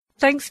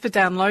Thanks for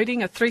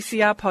downloading a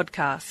 3CR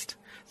podcast.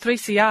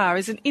 3CR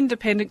is an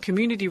independent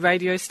community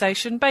radio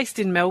station based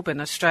in Melbourne,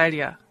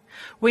 Australia.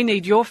 We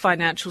need your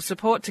financial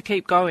support to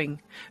keep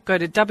going. Go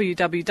to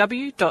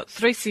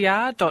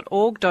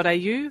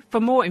www.3cr.org.au for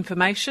more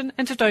information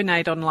and to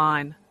donate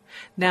online.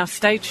 Now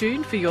stay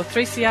tuned for your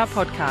 3CR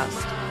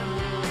podcast.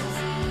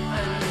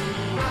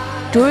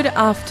 Good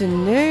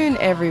afternoon,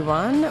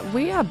 everyone.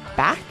 We are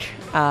back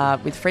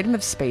with Freedom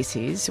of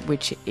Species,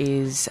 which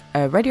is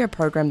a radio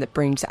program that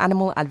brings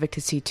animal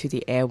advocacy to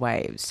the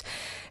airwaves.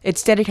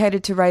 It's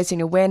dedicated to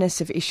raising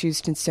awareness of issues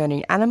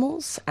concerning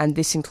animals, and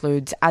this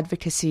includes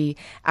advocacy,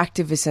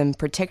 activism,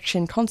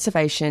 protection,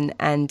 conservation,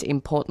 and,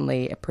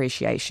 importantly,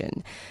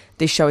 appreciation.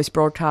 This show is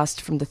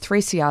broadcast from the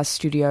 3CR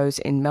studios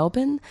in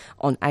Melbourne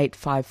on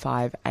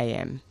 855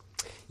 AM.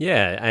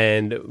 Yeah,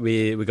 and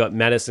we got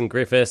Madison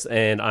Griffiths,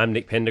 and I'm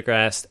Nick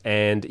Pendergrast,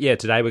 and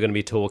today we're going to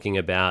be talking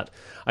about,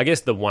 I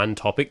guess, the one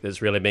topic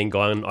that's really been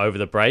going over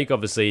the break.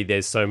 Obviously,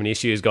 there's so many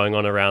issues going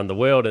on around the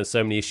world and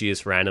so many issues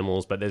for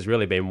animals, but there's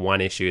really been one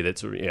issue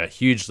that's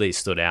hugely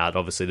stood out,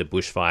 obviously the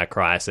bushfire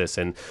crisis,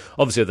 and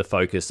obviously the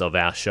focus of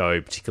our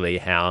show, particularly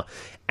how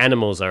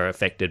animals are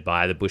affected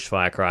by the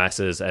bushfire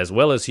crisis as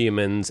well as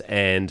humans.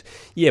 And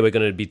we're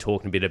going to be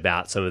talking a bit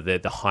about some of the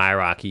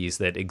hierarchies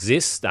that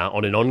exist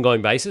on an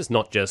ongoing basis,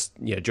 not just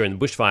during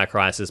the bushfire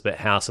crisis, but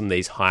how some of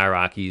these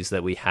hierarchies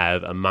that we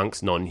have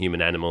amongst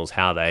non-human animals,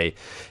 how they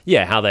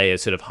are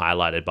sort of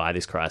highlighted by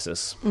this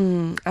crisis.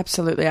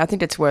 Absolutely. I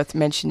think it's worth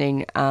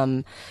mentioning,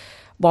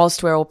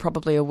 whilst we're all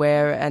probably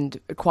aware and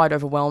quite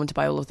overwhelmed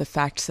by all of the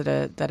facts that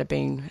are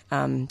being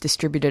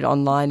distributed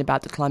online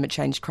about the climate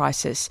change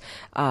crisis,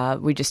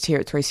 we just here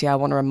at 3CR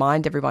want to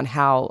remind everyone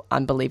how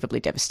unbelievably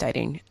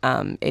devastating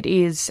it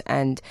is.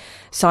 And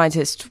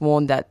scientists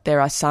warn that there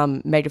are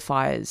some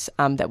megafires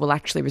that will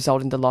actually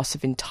result in the loss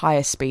of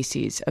entire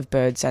species of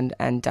birds and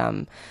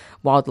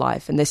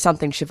wildlife. And there's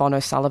something Siobhan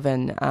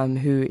O'Sullivan,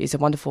 who is a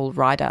wonderful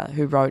writer,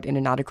 who wrote in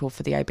an article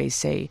for the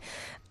ABC,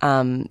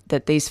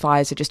 that these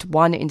fires are just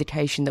one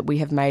indication that we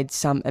have made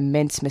some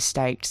immense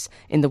mistakes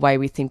in the way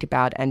we think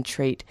about and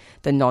treat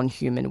the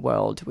non-human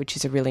world, which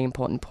is a really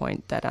important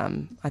point that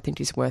I think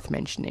is worth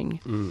mentioning.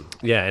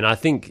 Yeah, and I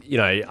think,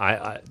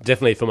 I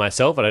definitely for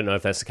myself, I don't know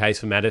if that's the case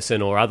for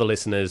Madison or other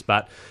listeners,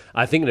 but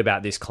I'm thinking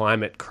about this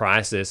climate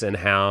crisis and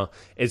how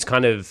it's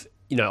kind of,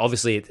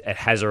 obviously it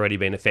has already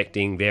been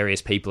affecting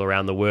various people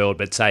around the world,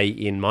 but say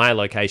in my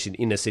location,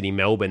 inner city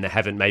Melbourne, there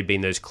haven't maybe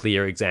been those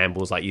clear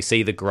examples. Like you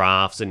see the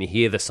graphs and you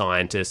hear the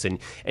scientists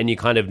and you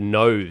kind of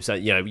know, so,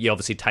 you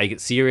obviously take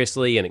it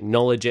seriously and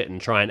acknowledge it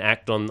and try and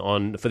act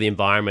on for the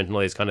environment and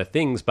all these kind of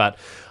things. But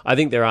I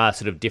think there are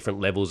sort of different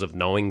levels of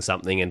knowing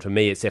something. And for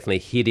me, it's definitely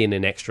hit in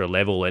an extra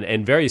level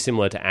and very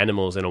similar to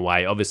animals in a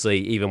way. Obviously,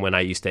 even when I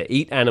used to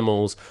eat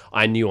animals,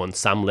 I knew on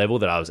some level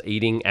that I was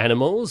eating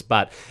animals.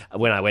 But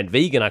when I went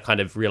vegan, I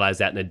kind of realized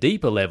that in a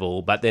deeper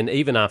level. But then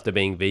even after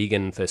being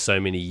vegan for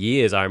so many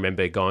years, I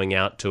remember going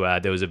out to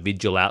there was a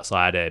vigil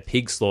outside a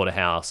pig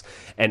slaughterhouse,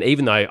 and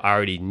even though I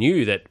already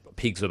knew that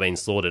pigs were being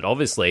slaughtered,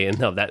 obviously, and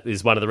that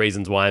is one of the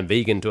reasons why I'm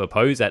vegan, to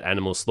oppose that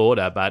animal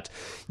slaughter. But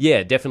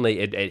definitely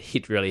it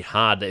hit really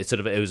hard. It was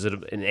sort of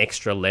an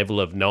extra level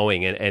of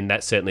knowing, and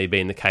that's certainly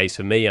been the case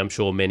for me. I'm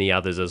sure many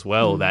others as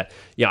well. That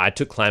I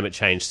took climate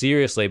change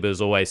seriously, but it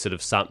was always sort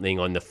of something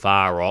on the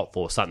far off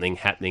or something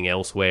happening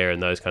elsewhere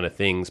and those kind of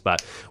things.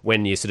 But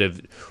when you're sort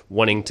of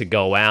wanting to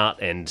go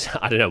out and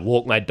I don't know,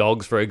 walk my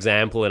dogs, for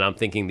example, and I'm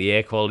thinking the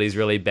air quality is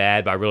really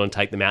bad, but I really want to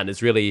take them out, and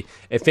it's really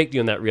affecting you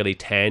on that really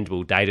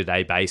tangible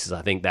day-to-day basis.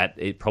 I think that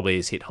it probably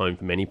has hit home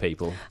for many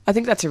people. I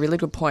think that's a really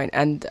good point.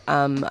 And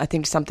I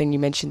think something you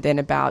mentioned then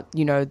about,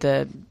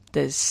 the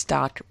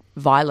stark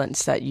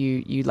violence that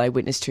you lay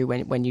witness to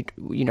when you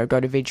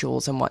go to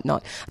vigils and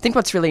whatnot. I think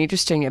what's really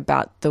interesting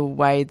about the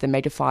way the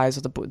megafires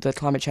or the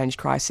climate change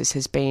crisis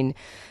has been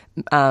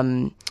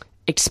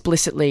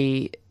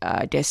explicitly,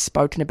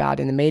 spoken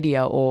about in the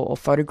media or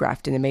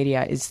photographed in the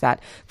media is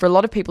that for a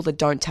lot of people that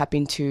don't tap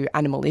into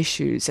animal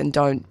issues and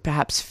don't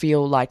perhaps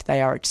feel like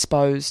they are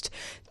exposed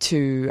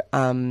to,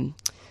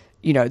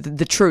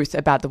 the truth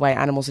about the way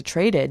animals are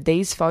treated,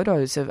 these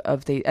photos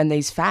of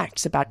these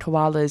facts about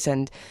koalas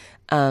and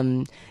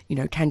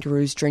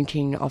kangaroos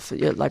drinking off,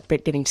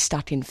 getting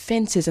stuck in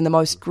fences and the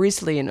most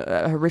grisly and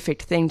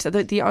horrific things.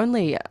 The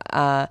only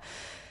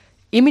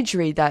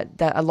imagery that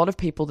a lot of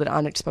people that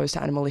aren't exposed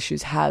to animal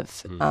issues have.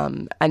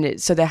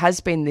 So there has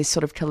been this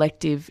sort of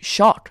collective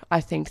shock,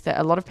 I think, that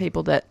a lot of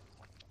people that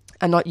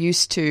are not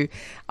used to,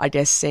 I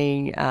guess,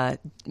 seeing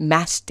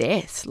mass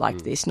death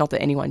like this, not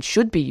that anyone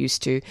should be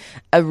used to,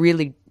 are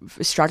really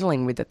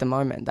struggling with at the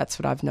moment. That's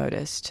what I've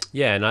noticed.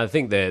 Yeah, and I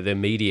think the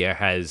media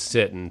has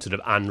certain sort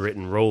of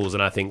unwritten rules,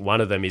 and I think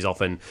one of them is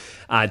often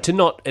to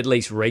not at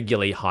least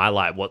regularly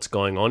highlight what's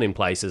going on in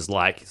places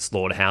like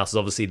slaughterhouses.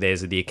 Obviously,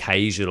 there's the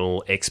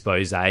occasional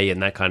expose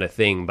and that kind of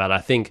thing, but I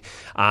think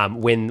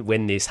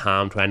when this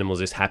harm to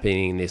animals is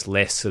happening in this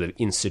less sort of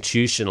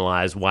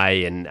institutionalized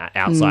way and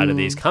outside of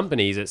these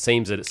companies, it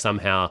seems that it's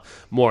somehow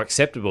more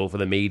acceptable for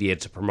the media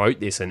to promote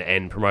this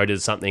and promote it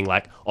as something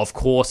like, of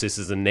course, this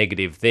is a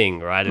negative thing,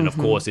 right? right? And of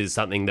course is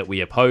something that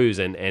we oppose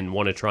and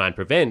want to try and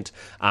prevent.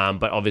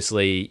 But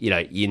obviously,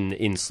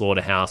 in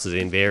slaughterhouses,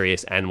 in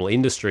various animal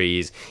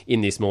industries,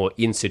 in this more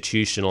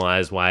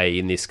institutionalized way,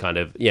 in this kind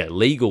of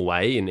legal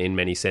way in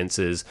many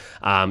senses,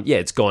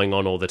 it's going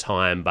on all the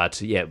time.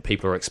 But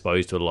people are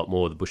exposed to it a lot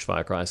more with the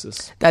bushfire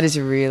crisis. That is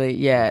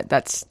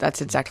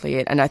that's exactly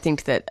it. And I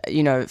think that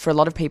for a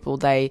lot of people,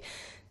 they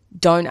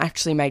don't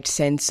actually make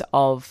sense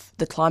of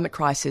the climate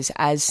crisis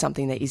as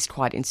something that is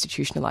quite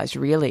institutionalized,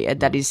 really.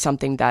 That is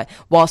something that,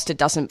 whilst it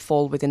doesn't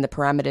fall within the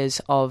parameters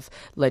of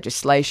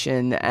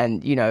legislation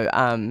and,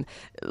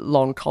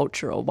 long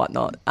culture or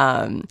whatnot,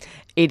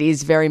 it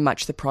is very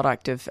much the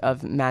product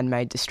of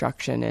man-made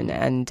destruction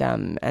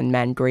and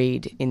man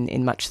greed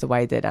in much the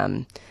way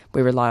that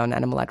we rely on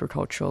animal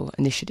agricultural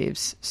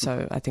initiatives.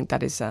 So I think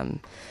that is,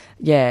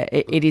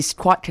 it is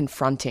quite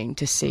confronting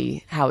to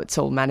see how it's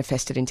all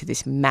manifested into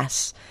this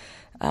mass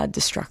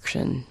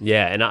destruction.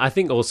 Yeah, and I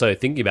think also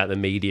thinking about the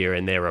media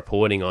and their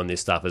reporting on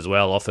this stuff as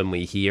well, often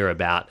we hear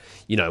about,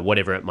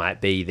 whatever it might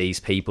be, these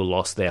people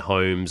lost their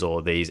homes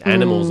or these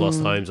animals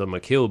lost homes and were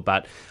killed.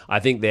 But I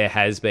think there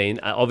has been,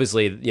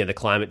 obviously, the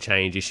climate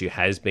change issue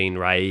has been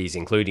raised,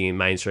 including in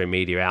mainstream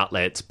media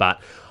outlets, but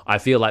I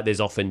feel like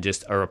there's often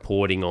just a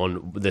reporting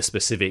on the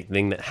specific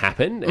thing that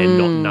happened and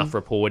not enough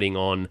reporting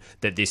on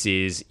that this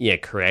is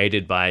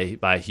created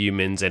by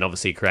humans and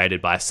obviously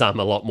created by some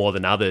a lot more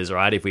than others,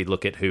 right? If we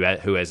look at who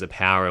has the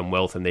power and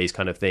wealth and these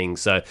kind of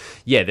things. So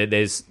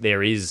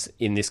there is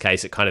in this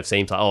case it kind of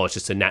seems like it's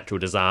just a natural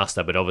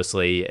disaster, but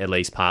obviously at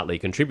least partly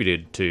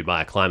contributed to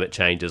by climate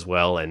change as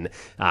well. And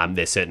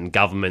there's certain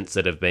governments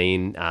that have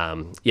been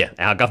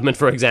our government,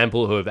 for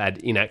example, who have had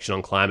inaction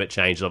on climate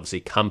change. Obviously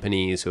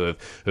companies who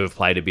have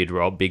played a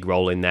big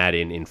role in that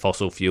in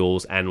fossil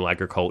fuels, animal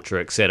agriculture,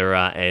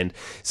 etc. And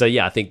so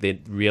I think that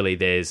really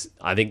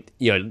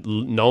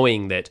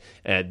knowing that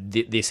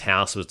this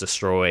house was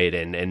destroyed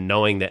and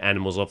knowing that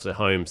animals lost their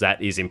homes, that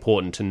is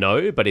important to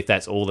know. But if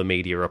that's all the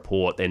media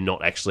report, they're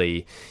not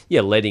actually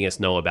letting us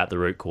know about the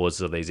root causes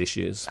of these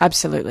issues.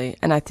 Absolutely.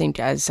 And I think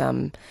as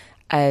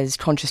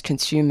conscious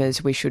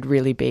consumers, we should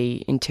really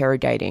be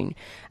interrogating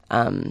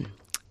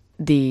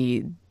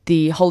the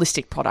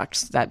holistic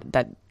products that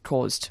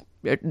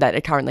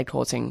are currently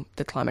causing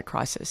the climate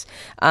crisis.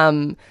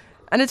 And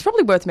it's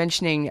probably worth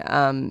mentioning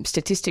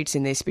statistics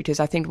in this, because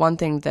I think one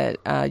thing that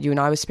you and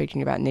I were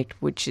speaking about, Nick,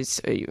 which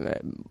is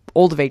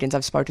all the vegans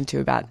I've spoken to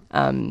about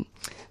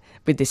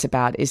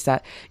is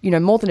that,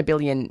 more than 1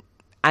 billion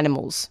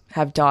animals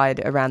have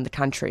died around the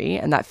country,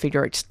 and that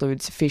figure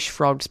excludes fish,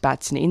 frogs,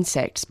 bats and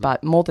insects,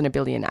 but more than 1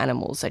 billion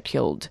animals are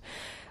killed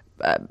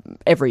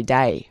every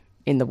day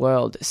in the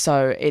world.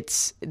 So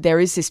there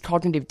is this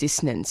cognitive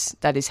dissonance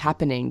that is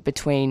happening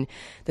between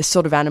the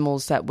sort of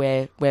animals that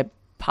we're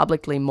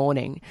publicly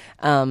mourning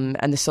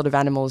and the sort of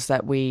animals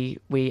that we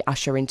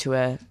usher into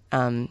a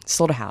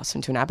slaughterhouse,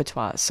 into an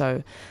abattoir.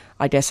 So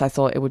I guess I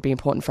thought it would be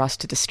important for us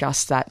to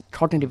discuss that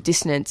cognitive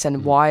dissonance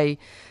and why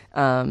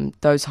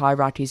those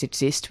hierarchies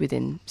exist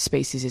within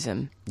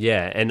speciesism.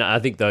 Yeah, and I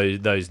think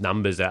those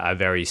numbers are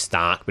very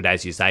stark, but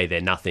as you say, they're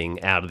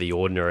nothing out of the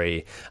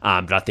ordinary.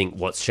 But I think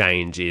what's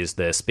changed is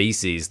the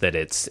species that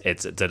it's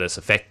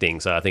affecting.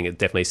 So I think it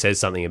definitely says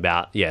something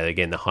about,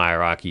 again, the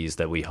hierarchies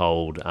that we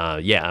hold,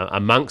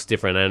 amongst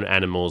different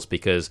animals,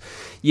 because,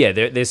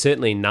 there's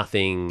certainly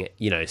nothing,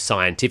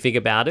 scientific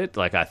about it.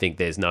 Like, I think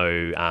there's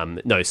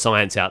no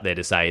science out there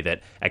to say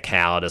that a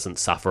cow doesn't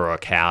suffer or a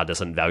cow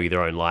doesn't value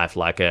their own life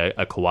like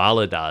a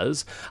koala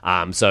does.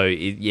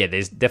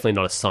 There's definitely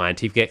not a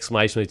scientific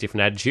explanation with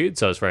different attitudes.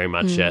 So it's very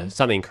much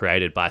something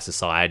created by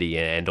society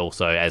and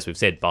also, as we've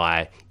said,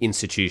 by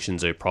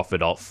institutions who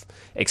profit off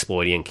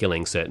exploiting and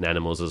killing certain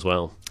animals as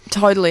well.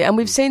 Totally. And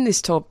we've seen this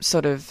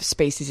sort of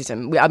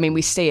speciesism. I mean,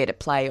 we see it at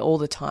play all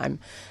the time.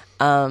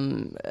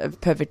 A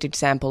perfect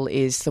example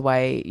is the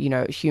way,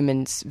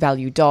 humans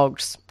value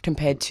dogs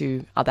compared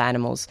to other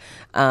animals.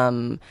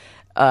 And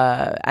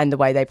the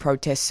way they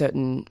protest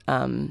certain,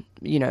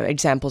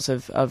 examples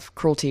of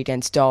cruelty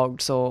against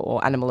dogs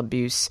or animal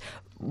abuse,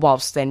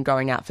 whilst then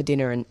going out for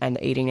dinner and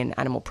eating an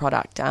animal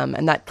product.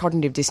 And that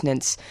cognitive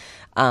dissonance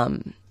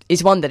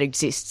is one that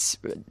exists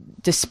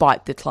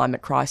despite the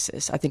climate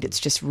crisis. I think it's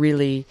just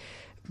really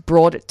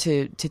brought it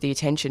to the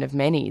attention of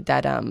many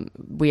that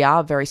we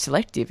are very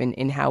selective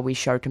in how we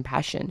show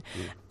compassion.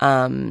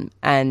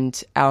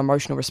 And our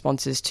emotional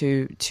responses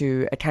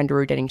to a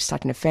kangaroo getting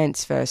stuck in a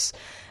fence versus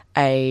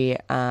a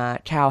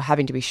cow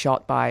having to be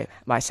shot by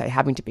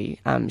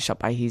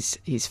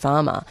his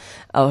farmer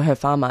or her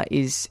farmer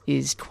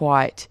is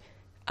quite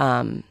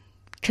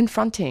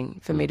confronting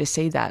for me to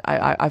see that.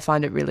 I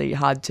find it really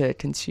hard to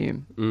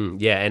consume.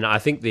 And I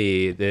think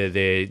the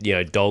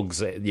dogs,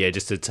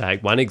 just to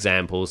take one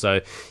example. So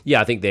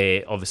I think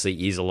there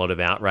obviously is a lot of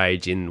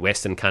outrage in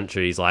Western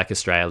countries like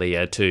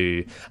Australia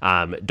to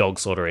dog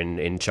slaughter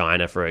in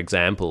China, for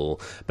example.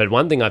 But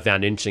one thing I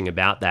found interesting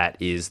about that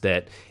is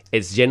that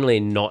it's generally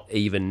not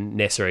even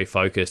necessarily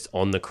focused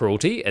on the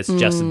cruelty. It's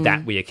just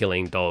that we are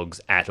killing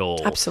dogs at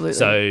all. Absolutely.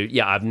 So,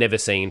 yeah, I've never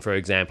seen, for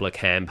example, a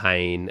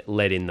campaign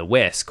led in the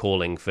West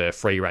calling for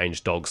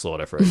free-range dog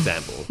slaughter, for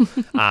example.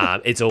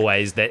 It's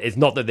always that it's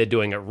not that they're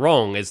doing it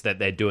wrong, it's that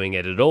they're doing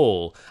it at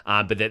all.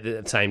 But at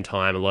the same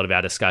time, a lot of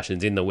our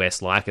discussions in the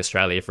West, like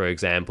Australia, for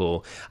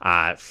example,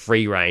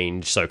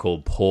 free-range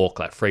so-called pork,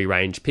 like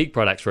free-range pig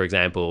products, for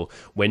example,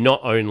 we're not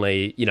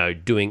only,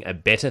 doing a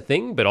better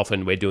thing, but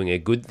often we're doing a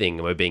good thing,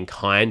 and we're being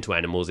kind to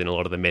animals in a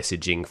lot of the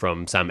messaging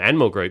from some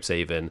animal groups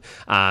even.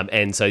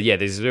 And so, yeah,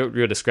 there's a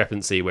real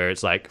discrepancy where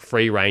it's like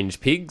free-range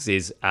pigs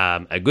is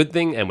a good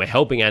thing and we're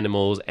helping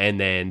animals, and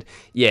then,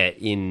 yeah,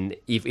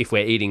 if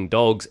we're eating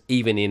dogs,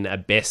 even in a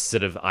best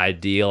sort of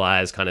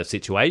idealized kind of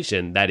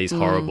situation, that is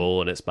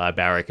horrible and it's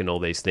barbaric and all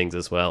these things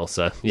as well.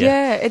 So,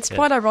 yeah, it's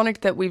quite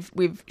ironic that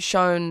we've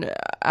shown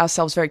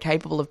ourselves very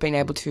capable of being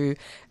able to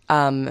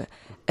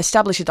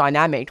establish a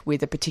dynamic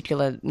with a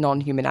particular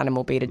non-human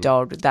animal, be it a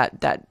dog,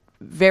 that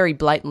very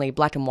blatantly,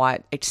 black and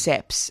white,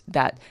 accepts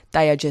that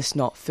they are just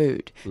not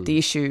food. The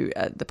issue,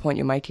 the point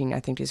you're making, I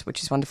think,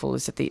 which is wonderful,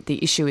 is that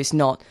the issue is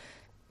not,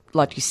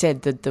 like you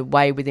said, the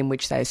way within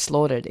which they are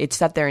slaughtered. It's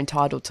that they're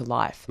entitled to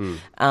life.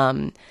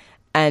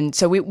 And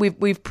so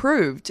we've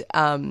proved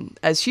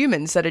as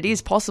humans that it is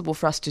possible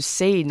for us to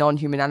see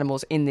non-human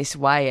animals in this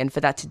way, and for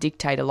that to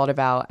dictate a lot of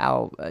our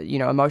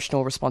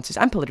emotional responses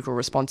and political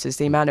responses.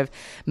 The amount of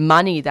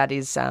money that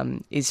is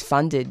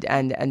funded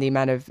and the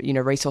amount of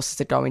resources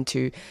that go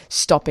into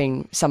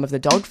stopping some of the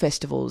dog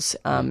festivals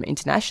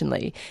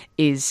internationally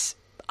is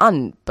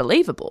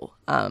unbelievable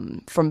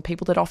from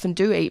people that often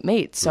do eat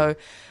meat. So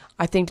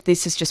I think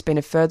this has just been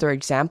a further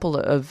example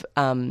of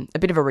a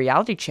bit of a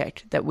reality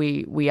check that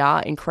we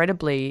are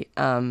incredibly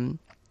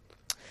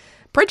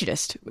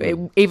prejudiced,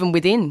 even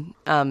within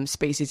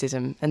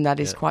speciesism, and that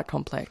is quite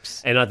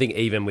complex. And I think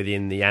even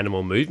within the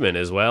animal movement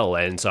as well.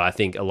 And so I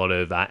think a lot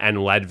of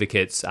animal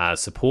advocates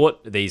support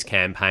these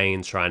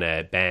campaigns trying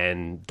to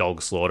ban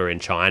dog slaughter in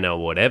China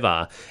or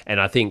whatever.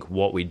 And I think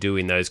what we do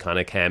in those kind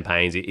of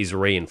campaigns is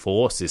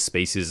reinforce this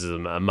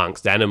speciesism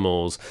amongst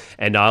animals.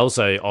 And I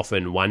also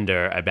often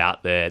wonder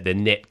about the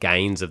net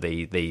gains of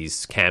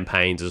these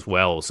campaigns as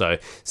well. So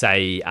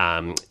say,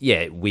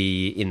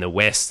 we in the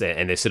West,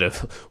 and they're sort of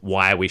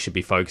why we should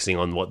be focusing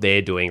on what they're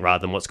doing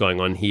rather than what's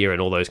going on here and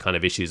all those kind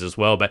of issues as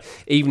well. But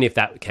even if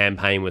that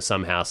campaign was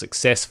somehow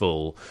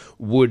successful,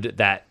 would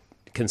that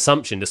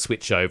consumption to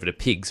switch over to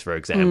pigs, for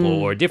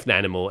example, or a different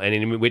animal, and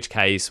in which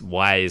case,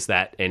 why is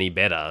that any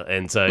better?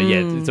 And so,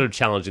 it's sort of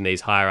challenging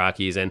these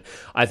hierarchies. And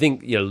I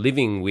think,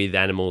 living with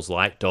animals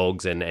like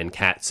dogs and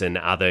cats and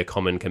other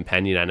common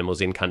companion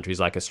animals in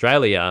countries like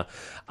Australia,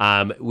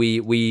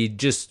 we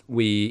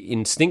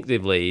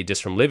instinctively,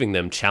 just from living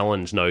them,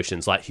 challenge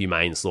notions like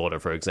humane slaughter,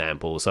 for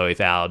example. So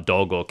if our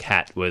dog or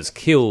cat was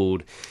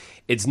killed,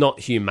 it's not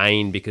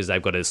humane because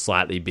they've got a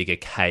slightly bigger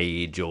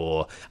cage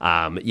or,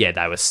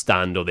 they were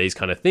stunned or these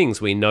kind of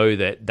things. We know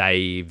that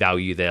they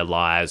value their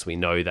lives. We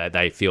know that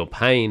they feel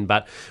pain.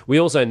 But we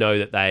also know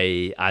that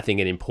I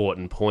think an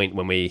important point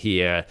when we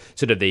hear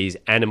sort of these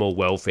animal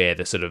welfare,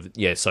 the sort of,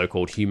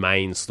 so-called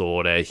humane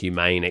slaughter,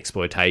 humane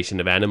exploitation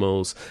of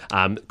animals,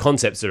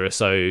 concepts that are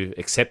so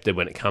accepted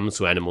when it comes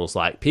to animals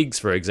like pigs,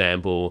 for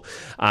example,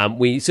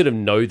 we sort of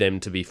know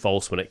them to be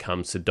false when it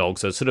comes to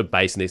dogs. So it's sort of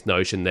based on this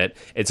notion that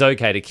it's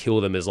okay to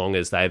kill them as long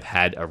as they've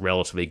had a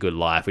relatively good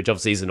life, which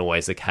obviously isn't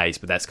always the case,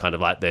 but that's kind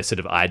of like the sort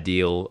of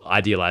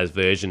idealized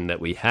version that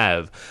we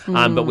have.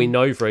 But we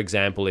know, for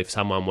example, if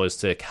someone was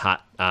to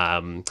cut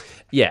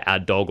our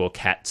dog or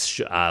cat's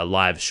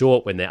lives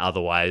short when they're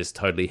otherwise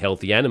totally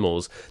healthy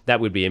animals, that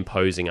would be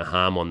imposing a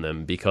harm on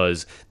them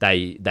because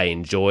they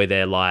enjoy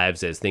their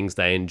lives. There's things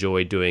they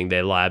enjoy doing.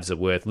 Their lives are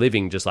worth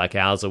living, just like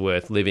ours are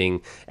worth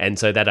living. And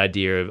so that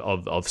idea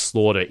of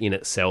slaughter in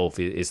itself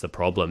is the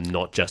problem,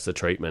 not just the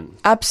treatment.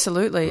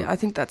 Absolutely. I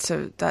think that's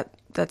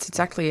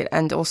exactly it.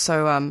 And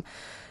also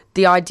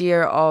the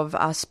idea of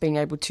us being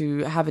able to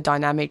have a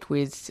dynamic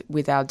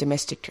with our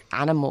domestic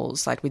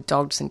animals, like with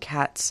dogs and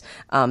cats,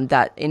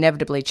 that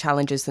inevitably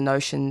challenges the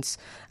notions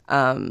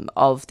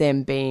of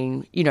them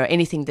being,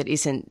 anything that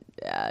isn't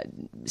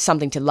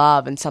something to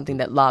love and something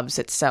that loves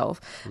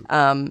itself.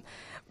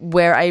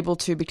 We're able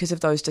to, because of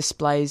those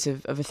displays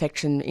of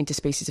affection,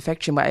 interspecies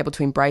affection, we're able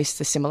to embrace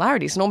the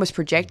similarities and almost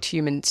project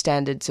human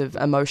standards of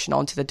emotion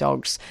onto the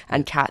dogs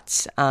and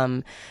cats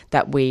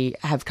that we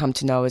have come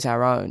to know as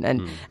our own.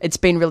 And it's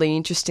been really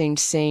interesting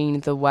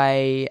seeing the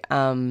way,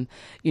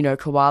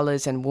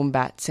 koalas and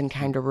wombats and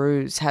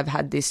kangaroos have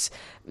had this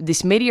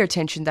media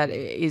attention that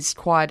is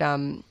quite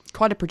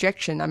a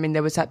projection. I mean,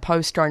 there was that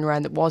post going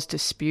around that was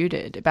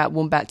disputed about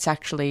wombats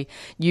actually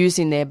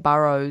using their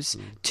burrows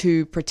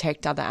to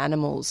protect other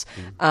animals.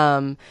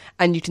 And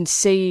you can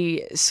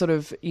see sort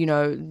of,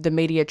 the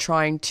media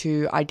trying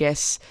to, I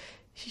guess,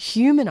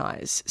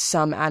 humanize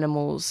some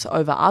animals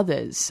over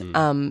others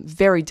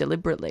very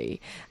deliberately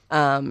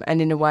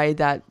and in a way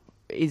that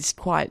is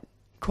quite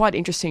quite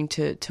interesting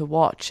to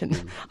watch,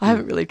 and I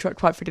haven't really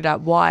quite figured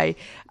out why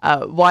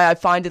I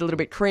find it a little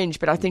bit cringe,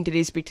 but I think it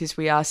is because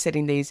we are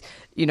setting these,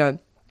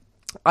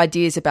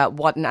 ideas about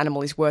what an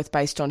animal is worth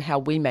based on how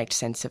we make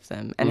sense of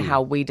them and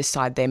how we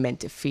decide they're meant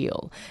to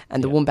feel.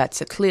 And the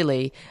wombats are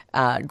clearly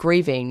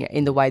grieving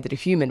in the way that a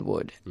human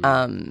would.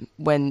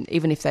 When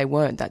even if they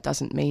weren't, that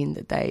doesn't mean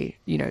that they,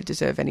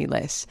 deserve any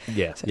less.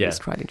 So it's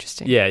quite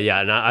interesting.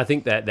 Yeah. And I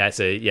think that's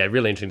a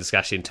really interesting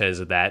discussion in terms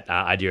of that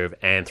idea of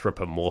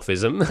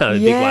anthropomorphism, a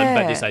big one.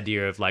 But this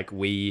idea of like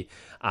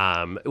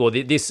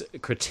this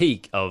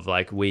critique of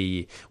like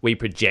we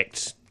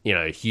project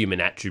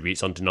human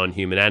attributes onto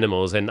non-human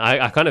animals. And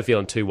I kind of feel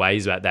in two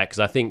ways about that, because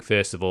I think,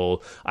 first of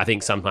all, I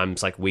think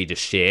sometimes like we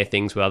just share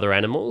things with other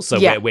animals. So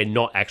we're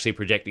not actually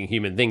projecting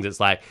human things. It's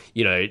like,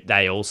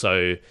 they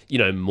also,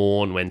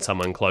 mourn when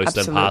someone close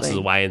to them passes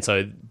away. And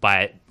so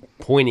by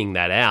pointing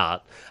that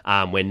out,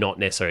 we're not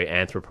necessarily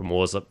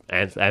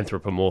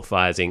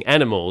anthropomorphizing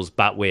animals,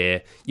 but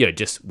we're,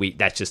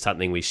 that's just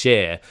something we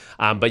share.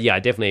 But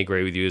I definitely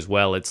agree with you as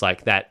well. It's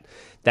like that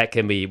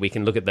can be, we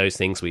can look at those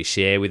things we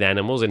share with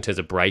animals in terms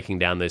of breaking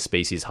down those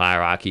species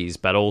hierarchies,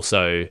 but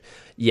also,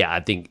 I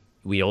think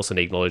we also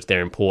need to acknowledge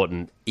they're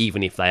important,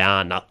 even if they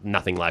are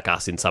nothing like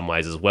us in some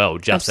ways as well.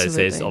 Just as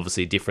there's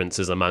obviously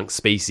differences amongst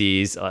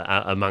species,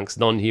 amongst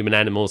non-human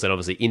animals, and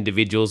obviously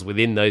individuals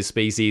within those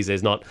species.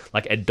 There's not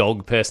like a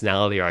dog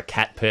personality or a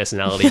cat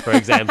personality, for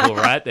example,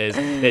 right?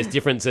 There's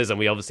differences, and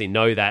we obviously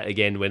know that,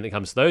 again, when it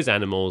comes to those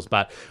animals.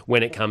 But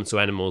when it comes to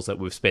animals that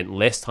we've spent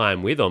less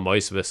time with, or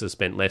most of us have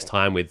spent less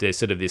time with, there's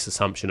sort of this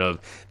assumption of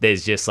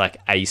there's just like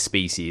a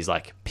species,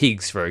 like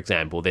pigs, for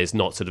example. There's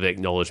not sort of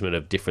acknowledgement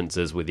of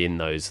differences within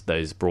those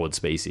broad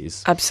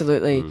species.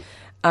 Absolutely.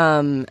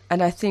 And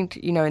I think,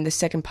 in the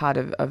second part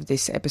of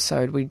this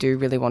episode, we do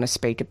really want to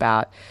speak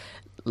about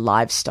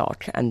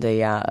livestock and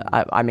the,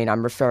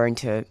 I'm referring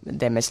to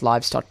them as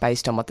livestock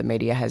based on what the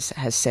media has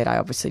said. I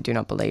obviously do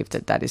not believe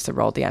that is the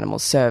role the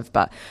animals serve,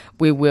 but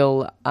we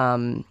will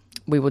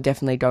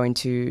definitely go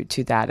into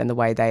that and the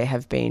way they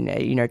have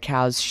been,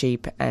 cows,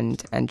 sheep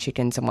and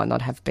chickens and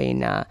whatnot have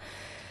been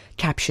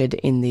captured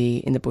in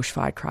the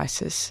bushfire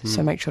crisis.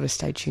 So make sure to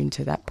stay tuned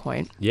to that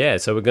point. Yeah,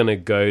 so we're going to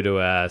go to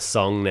a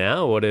song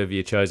now. What have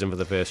you chosen for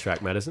the first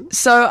track, Madison?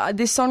 So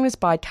this song is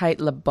by Kate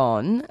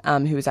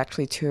LeBon, who was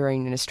actually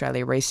touring in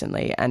Australia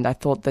recently, and I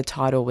thought the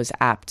title was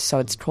apt. So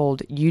it's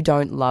called You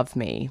Don't Love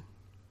Me.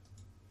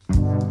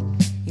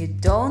 You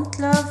don't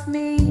love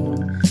me,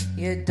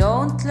 you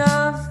don't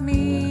love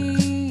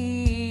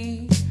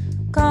me.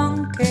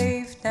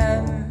 Concave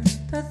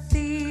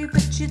empathy,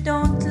 but you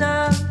don't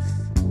love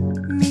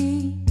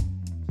me.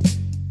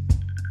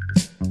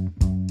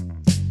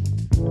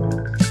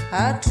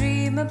 I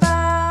dream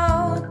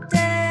about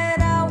dead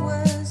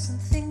hours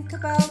and think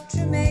about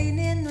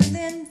remaining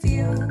within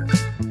view.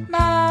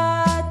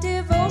 My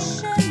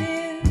devotion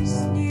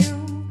is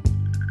new.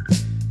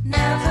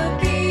 Never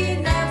be,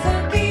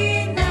 never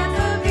be,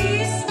 never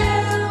be still.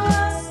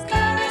 As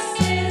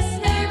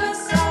caresses,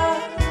 neighbors are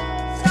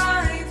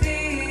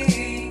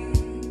thriving.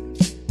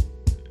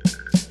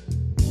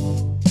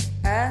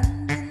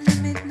 And in the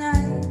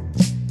midnight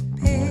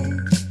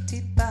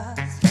pity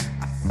bath,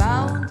 I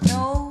found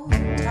no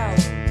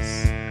towels,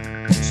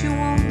 but you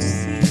won't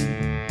see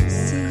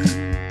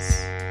seams.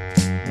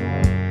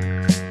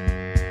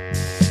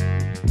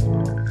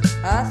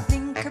 I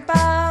think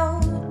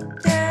about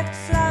dead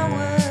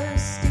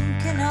flowers,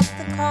 thinking up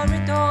the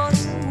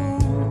corridors and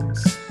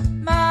wounds.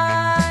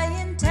 My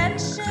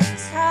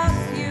intentions half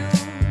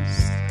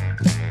used.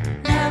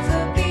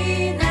 Never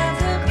be,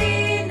 never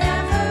be,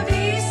 never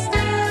be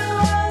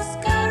still. As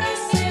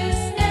caresses,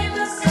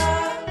 neighbors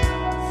are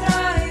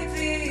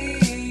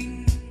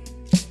thriving.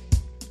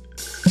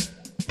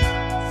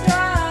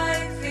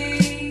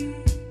 Thriving.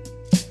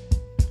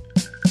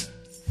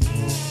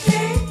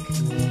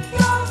 Take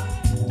your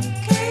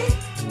cake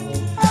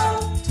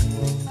out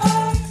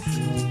of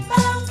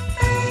my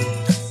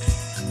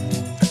face.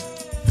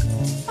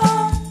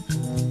 On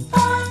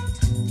point,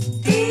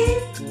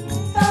 deep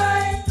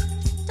by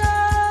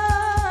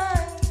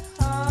die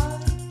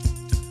hard.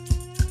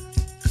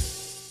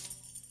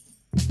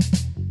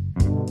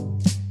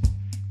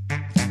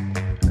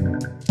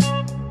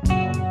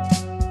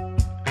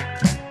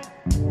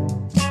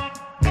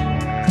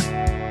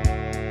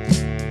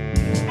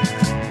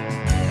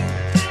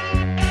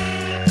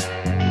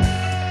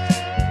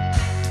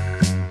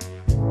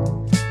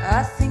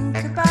 I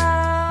think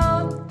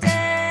about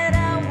dead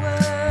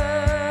hours.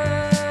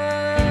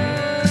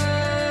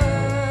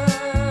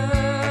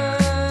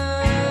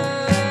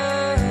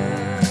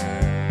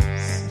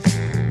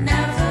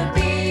 Never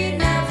be,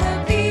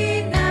 never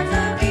be,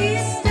 never be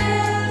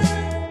still.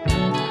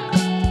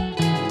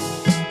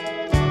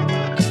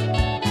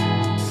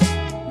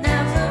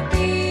 Never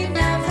be,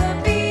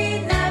 never be,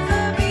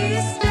 never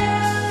be still.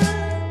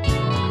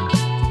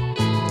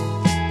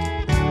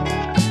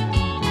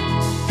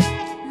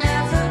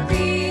 Never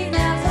be,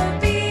 never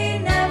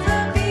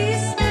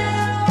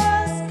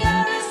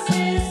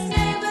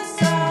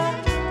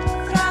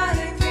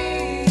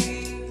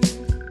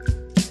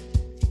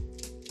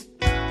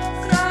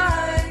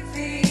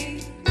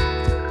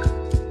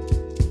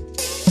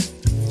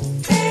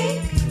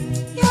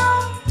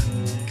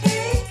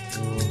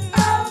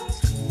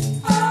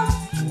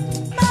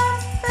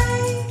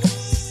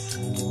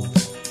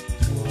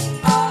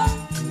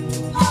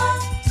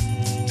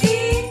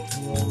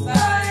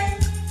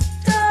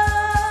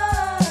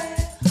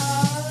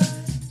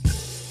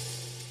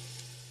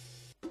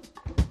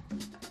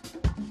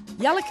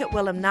Yalukit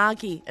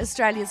Willamnagi,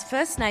 Australia's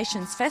First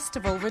Nations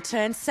festival,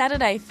 returns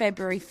Saturday,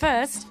 February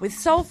 1st with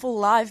soulful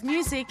live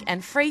music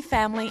and free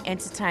family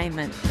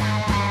entertainment.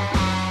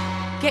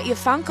 Get your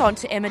funk on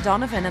to Emma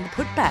Donovan and the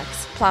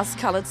Putbacks, plus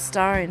Coloured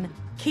Stone,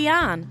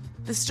 Kian,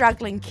 the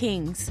Struggling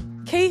Kings,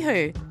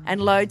 Kihu,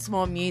 and loads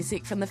more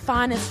music from the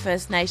finest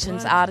First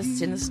Nations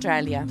artists in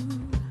Australia.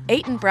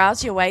 Eat and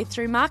browse your way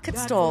through market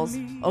stalls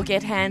or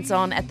get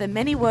hands-on at the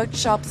many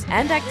workshops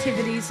and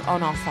activities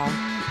on offer.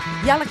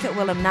 Yalukit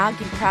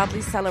Willamnagi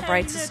proudly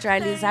celebrates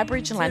Australia's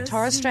Aboriginal and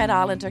Torres Strait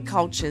Islander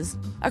cultures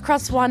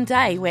across one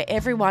day where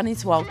everyone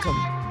is welcome.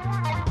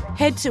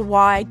 Head to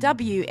ywnf.com.au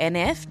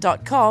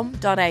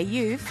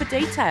for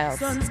details.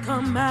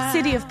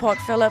 City of Port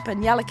Phillip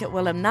and Yalukit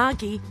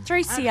Willamnagi,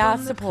 3CR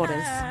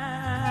supporters.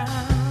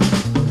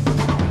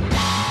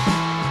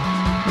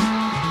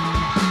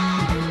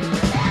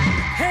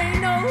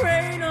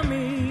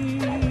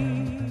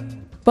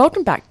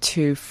 Welcome back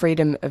to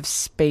Freedom of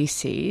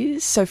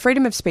Species. So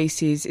Freedom of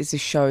Species is a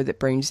show that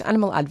brings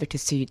animal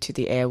advocacy to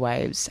the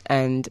airwaves.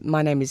 And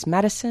my name is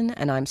Madison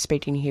and I'm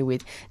speaking here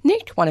with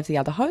Nick, one of the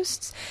other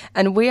hosts.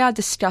 And we are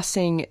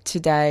discussing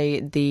today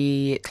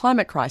the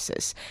climate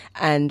crisis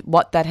and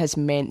what that has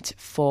meant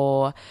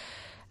for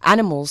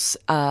animals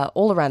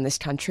all around this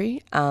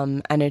country,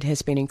 and it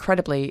has been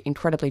incredibly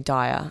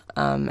dire.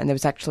 And there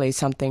was actually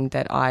something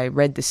that I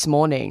read this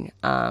morning,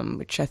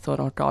 which I thought,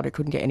 oh God, it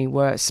couldn't get any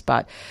worse.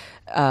 But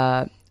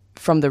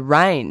from the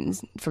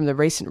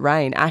recent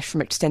rain, ash from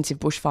extensive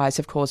bushfires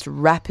have caused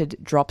rapid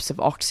drops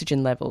of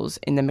oxygen levels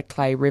in the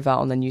Macleay River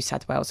on the New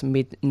South Wales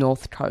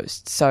mid-north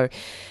coast. So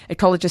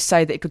ecologists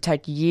say that it could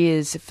take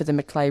years for the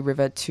Macleay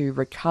River to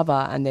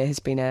recover, and there has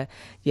been a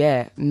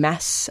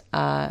mass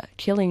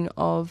killing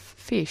of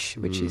fish,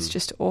 which is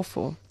just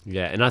awful.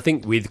 Yeah, and I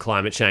think with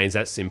climate change,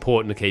 that's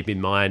important to keep in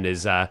mind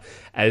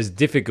as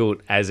difficult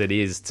as it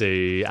is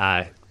to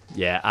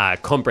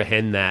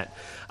comprehend that.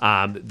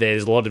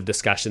 There's a lot of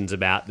discussions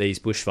about these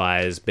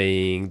bushfires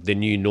being the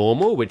new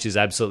normal, which is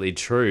absolutely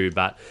true.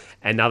 But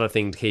another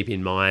thing to keep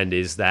in mind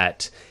is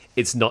that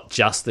it's not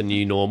just the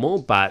new normal,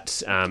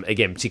 but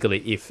again,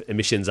 particularly if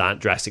emissions aren't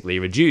drastically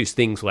reduced,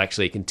 things will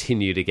actually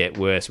continue to get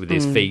worse with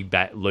these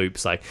feedback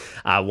loops. Like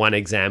one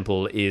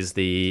example is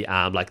the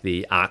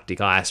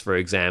Arctic ice, for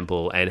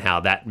example, and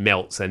how that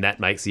melts and that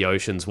makes the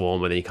oceans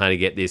warmer. And then you kind of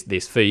get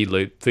this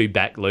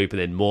feedback loop, and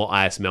then more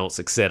ice melts,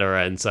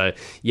 etc. And so,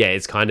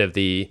 it's kind of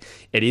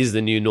it is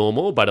the new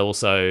normal, but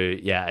also,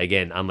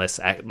 again, unless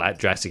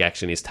drastic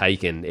action is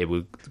taken, it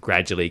will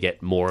gradually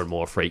get more and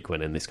more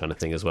frequent and this kind of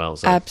thing as well.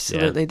 So,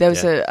 absolutely. There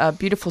was a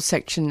beautiful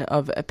section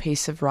of a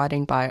piece of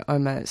writing by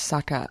Omar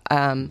Saka,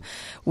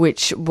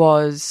 which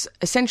was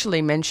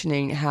essentially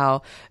mentioning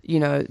how,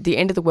 the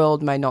end of the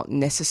world may not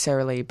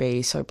necessarily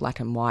be so black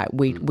and white.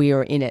 We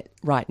are in it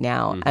right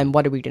now, and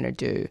what are we going to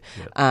do?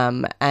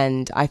 Yeah.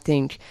 And I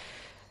think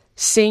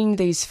seeing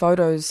these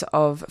photos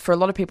for a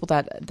lot of people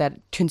that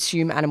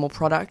consume animal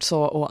products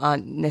or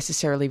aren't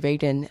necessarily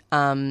vegan,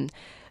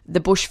 the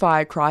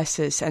bushfire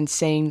crisis and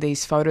seeing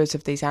these photos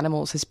of these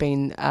animals has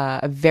been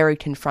a very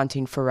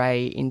confronting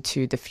foray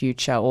into the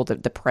future or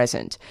the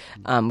present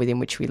within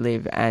which we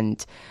live.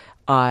 And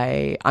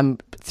I'm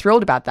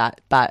thrilled about that.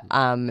 But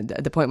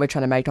the point we're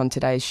trying to make on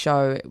today's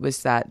show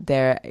was that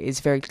there is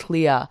very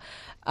clear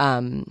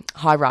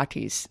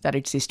hierarchies that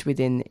exist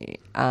within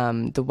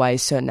the way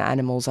certain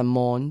animals are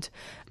mourned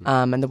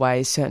and the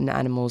way certain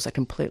animals are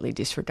completely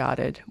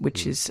disregarded,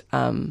 which is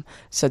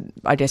so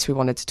I guess we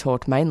wanted to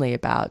talk mainly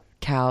about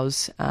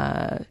cows,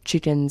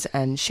 chickens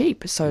and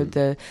sheep. So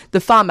the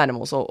farm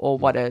animals or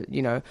what are,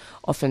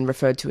 often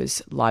referred to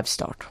as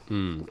livestock.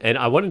 And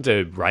I wanted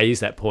to raise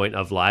that point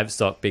of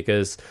livestock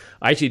because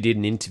I actually did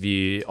an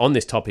interview on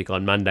this topic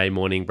on Monday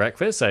Morning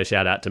Breakfast. So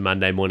shout out to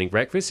Monday Morning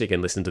Breakfast. You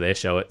can listen to their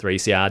show at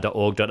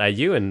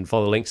 3cr.org.au and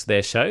follow links to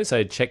their show.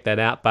 So check that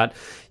out. But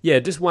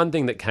just one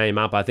thing that came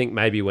up, I think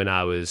maybe when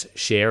I was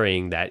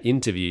sharing that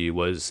interview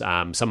was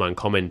someone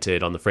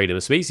commented on the Freedom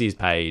of Species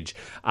page,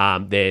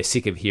 they're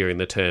sick of hearing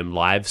the term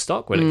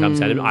livestock when it comes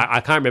to animals.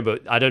 I can't remember.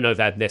 I don't know if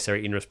that's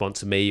necessarily in response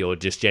to me or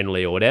just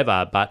generally or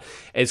whatever, but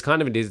it's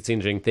kind of an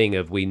interesting thing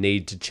of we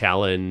need to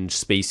challenge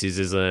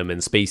speciesism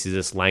and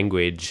speciesist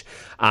language,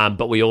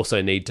 but we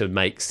also need to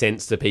make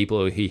sense to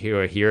people who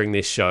are hearing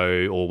this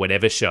show or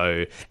whatever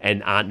show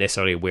and aren't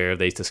necessarily aware of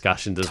these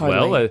discussions as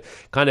well.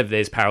 Kind of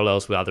there's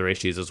parallels with other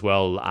issues as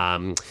well.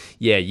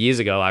 Years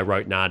ago I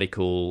wrote an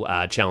article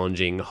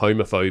challenging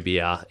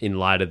homophobia in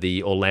light of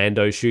the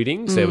Orlando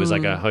shootings. There was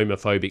like a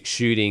homophobic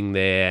shooting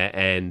there,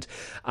 and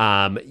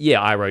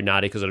I wrote an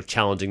article sort of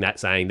challenging that,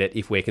 saying that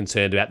if we're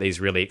concerned about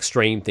these really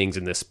extreme things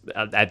in this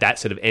at that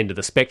sort of end of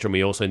the spectrum,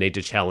 we also need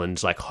to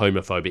challenge like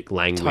homophobic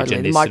language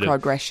and this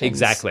microaggressions. Sort of,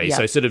 exactly. Yep.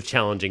 So sort of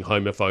challenging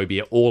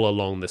homophobia all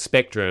along the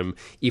spectrum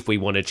if we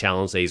want to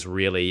challenge these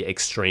really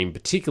extreme,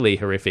 particularly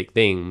horrific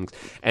things.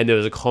 And there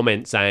was a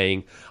comment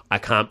saying, I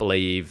can't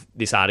believe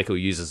this article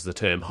uses the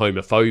term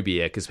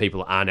homophobia because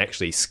people aren't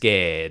actually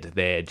scared,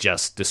 they're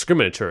just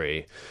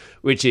discriminatory.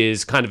 which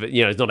is kind of,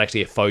 it's not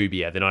actually a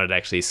phobia. They're not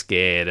actually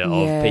scared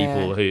of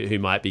people who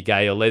might be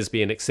gay or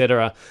lesbian,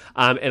 etc.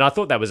 And I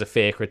thought that was a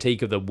fair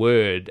critique of the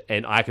word,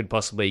 and I could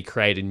possibly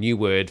create a new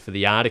word for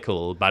the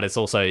article, but it's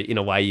also, in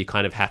a way, you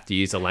kind of have to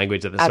use the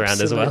language of the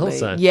surround as well.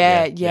 So,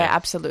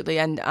 absolutely.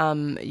 And,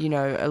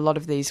 a lot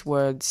of these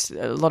words,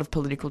 a lot of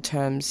political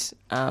terms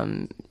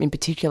in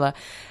particular,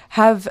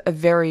 have a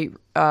very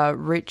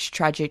rich,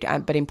 tragic,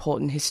 but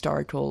important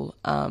historical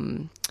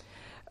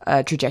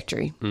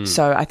trajectory.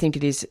 So I think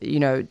it is,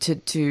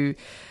 to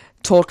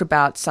talk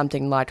about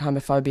something like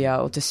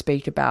homophobia, or to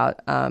speak about,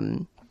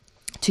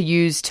 to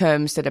use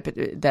terms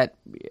that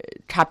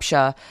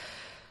capture,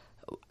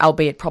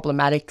 albeit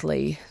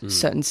problematically,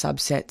 certain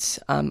subsets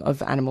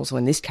of animals, or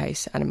in this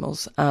case,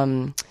 animals,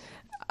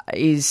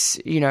 is,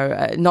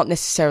 not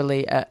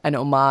necessarily an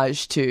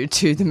homage to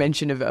the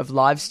mention of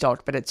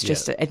livestock, but it's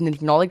just an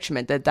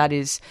acknowledgement that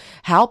is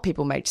how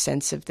people make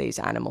sense of these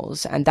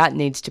animals, and that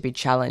needs to be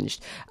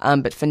challenged.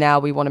 But for now,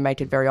 we want to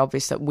make it very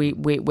obvious that we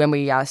when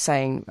we are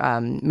saying,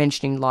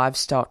 mentioning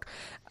livestock,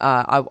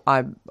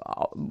 I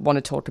want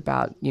to talk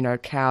about,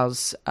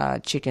 cows,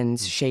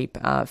 chickens, sheep,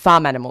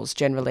 farm animals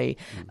generally,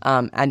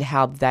 and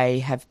how they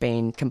have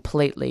been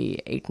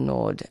completely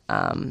ignored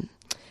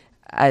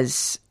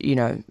as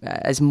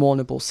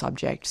mournable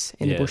subjects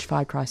in the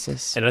bushfire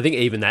crisis. And I think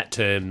even that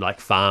term, like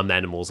farm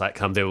animals, that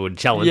come there would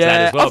challenge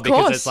that as well,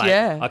 because it's like,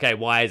 okay,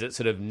 why is it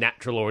sort of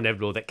natural or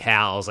inevitable that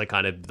cows are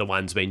kind of the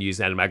ones being used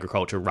in animal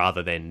agriculture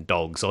rather than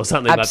dogs or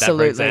something like that,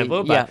 for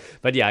example?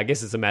 But I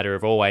guess it's a matter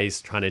of always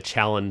trying to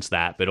challenge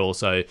that, but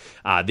also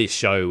this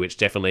show, which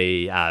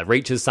definitely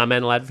reaches some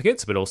animal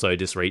advocates, but also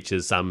just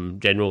reaches some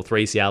general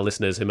 3CR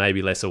listeners who may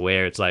be less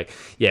aware. It's like,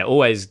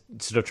 always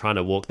sort of trying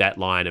to walk that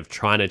line of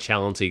trying to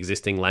challenge the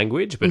existing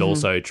language, but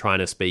also trying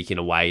to speak in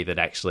a way that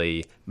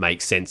actually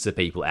makes sense to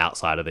people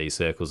outside of these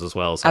circles as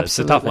well. So Absolutely.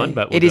 It's a tough one,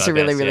 but it is a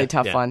really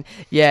tough one.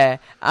 Yeah.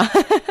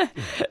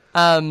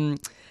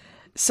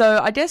 So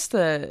I guess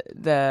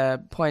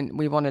the point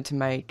we wanted to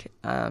make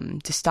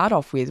to start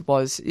off with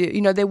was,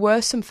 there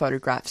were some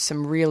photographs,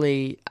 some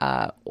really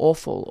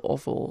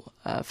awful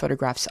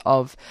photographs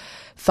of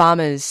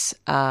farmers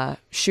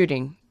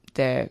shooting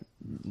the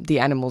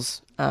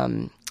animals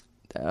on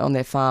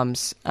their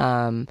farms.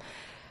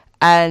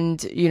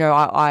 And,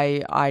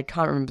 I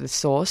can't remember the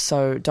source,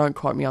 so don't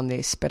quote me on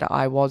this, but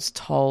I was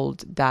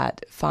told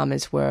that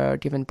farmers were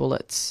given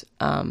bullets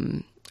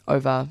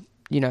over,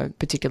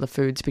 particular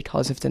foods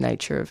because of the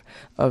nature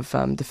of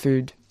the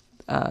food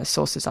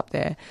sources up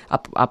there,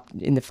 up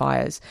in the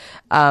fires.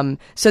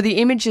 So the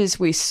images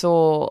we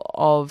saw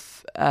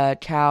of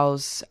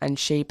cows and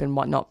sheep and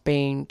whatnot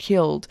being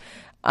killed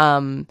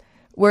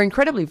were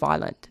incredibly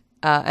violent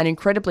and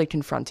incredibly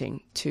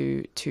confronting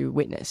to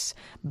witness.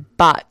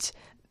 But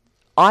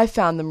I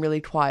found them really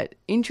quite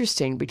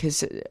interesting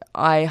because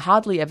I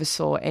hardly ever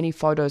saw any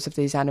photos of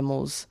these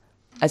animals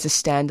as a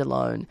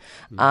standalone.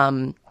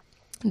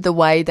 The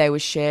way they were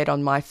shared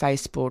on my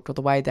Facebook, or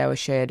the way they were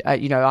shared,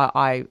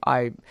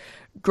 I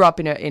grew up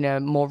in a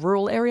more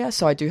rural area,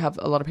 so I do have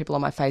a lot of people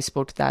on my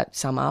Facebook that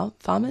some are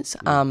farmers.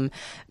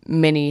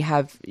 Many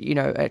have,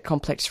 a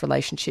complex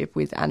relationship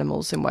with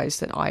animals in ways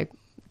that I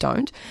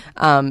don't.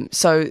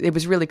 So it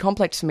was really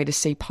complex for me to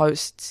see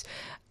posts,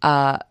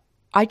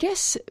 I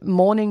guess,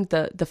 mourning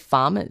the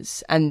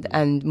farmers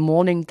and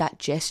mourning that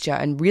gesture,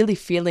 and really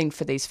feeling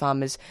for these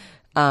farmers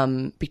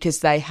because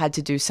they had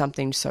to do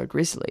something so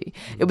grisly.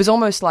 It was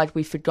almost like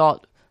we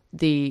forgot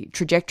the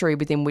trajectory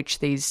within which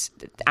these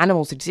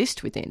animals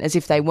exist within, as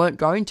if they weren't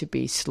going to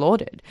be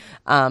slaughtered,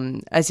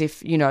 as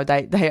if,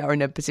 they are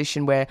in a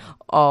position where,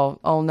 oh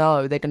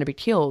no, they're going to be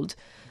killed.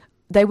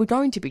 They were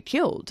going to be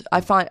killed.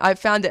 I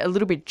found it a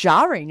little bit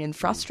jarring and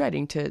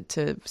frustrating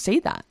to see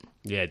that.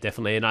 Yeah,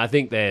 definitely. And I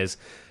think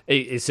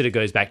it sort of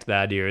goes back to the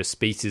idea of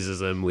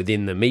speciesism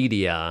within the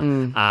media.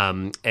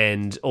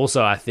 And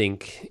also I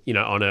think,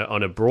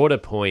 on a broader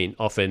point,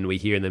 often we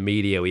hear in the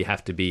media we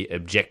have to be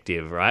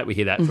objective, right? We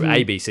hear that from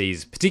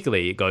ABC's,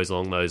 particularly, it goes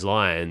along those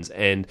lines.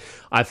 And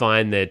I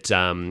find that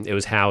it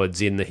was Howard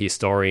Zinn, the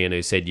historian,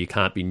 who said you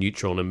can't be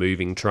neutral on a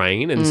moving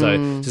train. And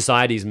so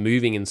society's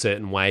moving in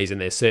certain ways,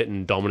 and there's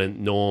certain dominant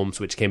norms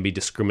which can be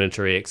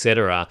discriminatory,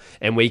 etc.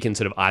 And we can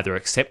sort of either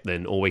accept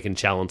them or we can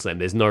challenge them.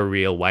 There's no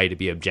real way to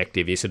be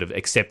objective. You're sort of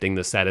accepting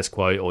the status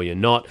quo or you're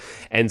not.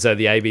 And so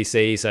the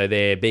ABC, so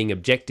they're being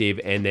objective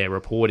and they're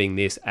reporting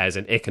this as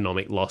an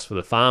economic loss for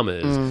the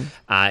farmers.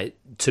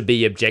 To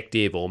be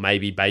objective, or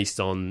maybe based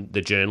on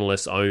the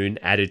journalists' own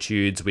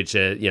attitudes, which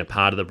are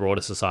part of the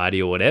broader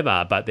society or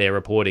whatever, but they're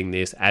reporting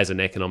this as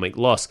an economic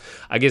loss.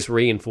 I guess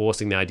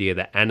reinforcing the idea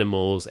that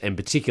animals, and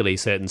particularly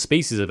certain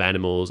species of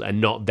animals, are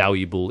not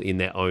valuable in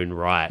their own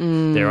right.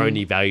 They're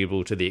only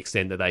valuable to the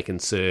extent that they can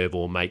serve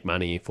or make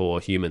money for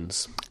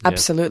humans.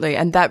 Absolutely,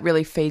 and that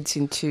really feeds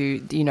into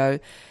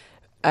the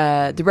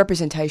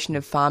representation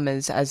of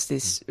farmers as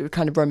this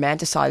kind of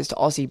romanticised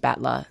Aussie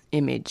battler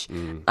image.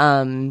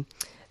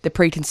 the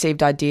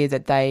preconceived idea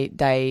that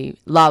they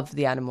love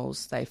the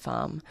animals they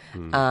farm,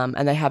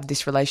 and they have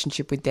this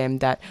relationship with them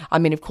that, I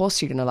mean, of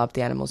course you're going to love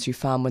the animals you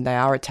farm when they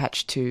are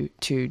attached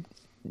to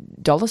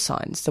dollar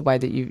signs, the way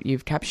that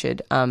you've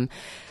captured.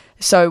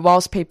 So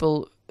whilst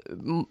people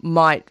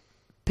might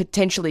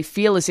potentially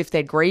feel as if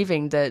they're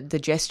grieving the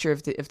gesture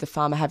of the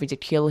farmer having to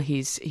kill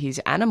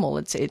his animal,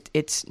 it's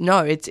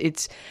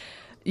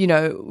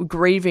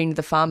grieving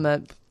the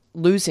farmer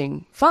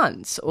losing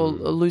funds or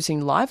losing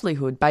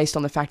livelihood based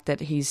on the fact that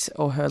his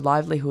or her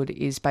livelihood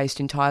is based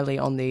entirely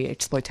on the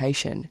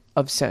exploitation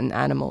of certain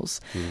animals.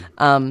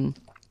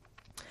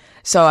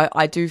 So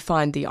I do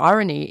find the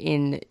irony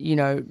in,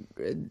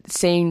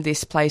 seeing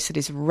this place that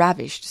is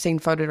ravished, seeing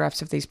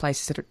photographs of these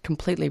places that are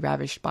completely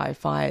ravished by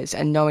fires,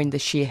 and knowing the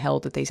sheer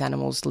hell that these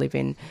animals live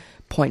in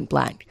point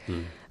blank.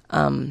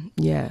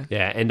 Yeah,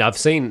 and I've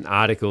seen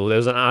there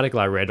was an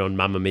article I read on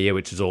Mamma Mia,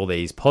 which is all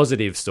these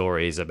positive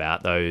stories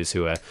about those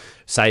who are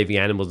saving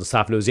animals and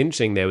stuff. And it was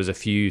interesting, there was a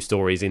few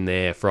stories in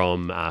there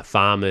from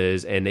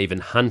farmers and even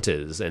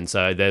hunters. And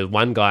so there's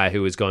one guy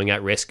who was going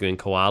out rescuing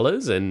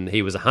koalas, and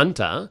he was a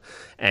hunter,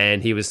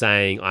 and he was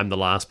saying, I'm the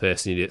last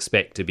person you'd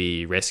expect to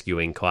be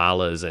rescuing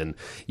koalas. And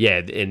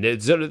and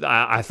it sort of,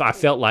 I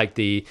felt like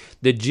the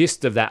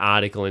gist of that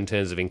article, in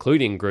terms of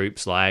including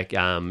groups like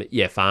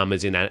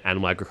farmers in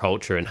animal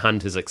agriculture and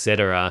hunters,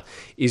 etc.,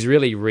 is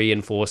really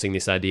reinforcing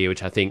this idea,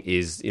 which I think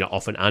is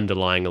often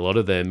underlying a lot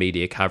of the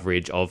media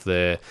coverage of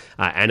the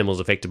animals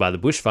affected by the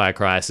bushfire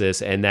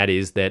crisis, and that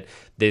is that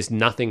there's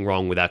nothing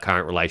wrong with our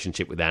current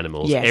relationship with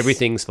animals. Yes.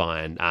 Everything's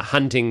fine.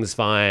 Hunting's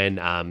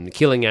fine.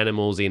 Killing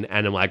animals in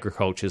animal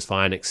agriculture is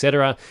fine,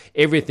 etc.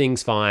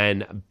 Everything's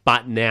fine,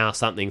 but now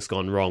something's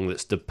gone wrong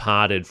that's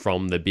departed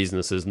from the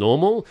business as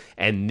normal,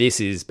 and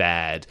this is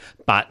bad.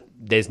 But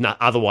there's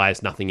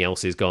otherwise nothing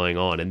else is going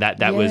on, and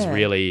that was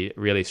really,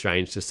 really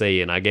strange to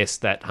see. And I guess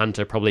that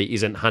hunter probably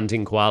isn't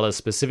hunting koalas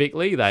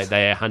specifically.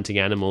 They are hunting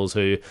animals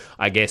who,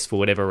 I guess, for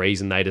whatever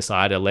reason, they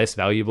decide are less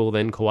valuable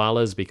than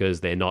koalas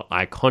because they're not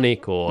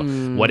iconic or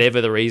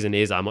whatever the reason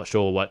is. I'm not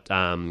sure what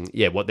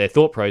their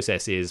thought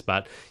process is,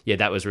 but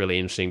that was really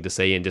interesting to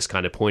see, and just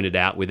kind of pointed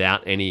out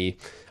without any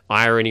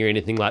irony or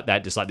anything like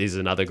that, just like this is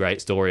another great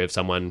story of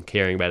someone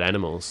caring about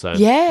animals. So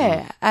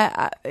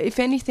if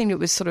anything, it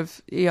was sort of,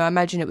 I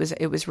imagine it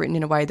was written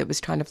in a way that was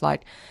kind of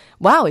like,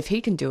 wow, if he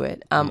can do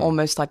it,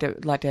 almost like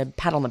a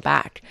pat on the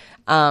back.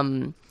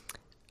 I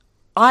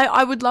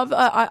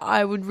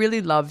would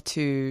really love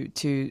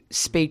to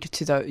speak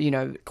to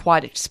the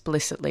quite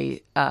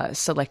explicitly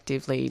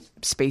selectively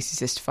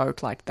speciesist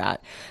folk like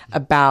that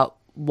about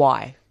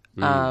why.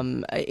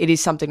 It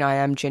is something I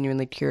am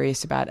genuinely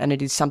curious about, and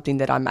it is something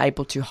that I'm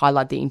able to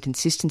highlight the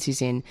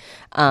inconsistencies in.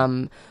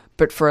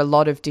 But for a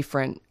lot of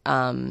different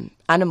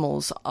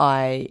animals,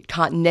 I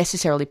can't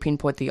necessarily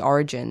pinpoint the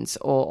origins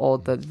or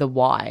the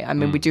why. I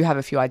mean, we do have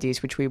a few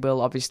ideas, which we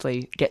will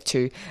obviously get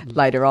to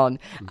later on.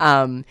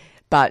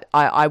 But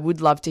I would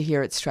love to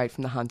hear it straight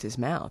from the hunter's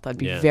mouth. I'd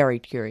be very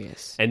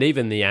curious. And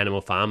even the animal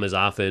farmers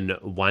often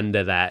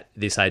wonder that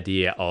this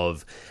idea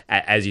of,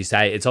 as you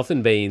say, it's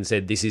often been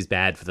said this is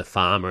bad for the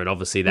farmer, and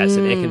obviously that's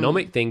an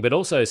economic thing, but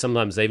also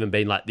sometimes even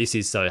been like this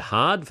is so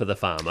hard for the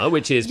farmer,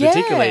 which is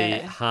particularly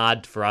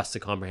hard for us to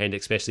comprehend,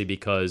 especially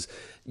because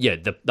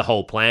the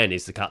whole plan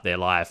is to cut their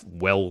life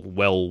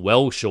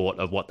well short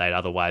of what they'd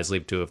otherwise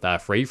live to if they're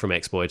free from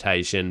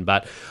exploitation.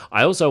 But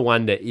I also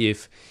wonder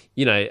if,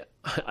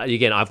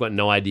 again, I've got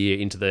no idea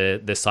into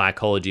the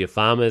psychology of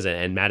farmers,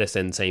 and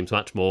Madison seems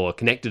much more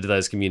connected to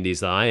those communities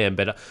than I am.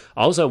 But I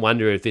also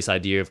wonder if this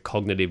idea of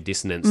cognitive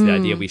dissonance, the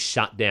idea we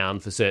shut down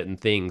for certain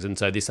things, and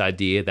so this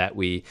idea that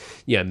we,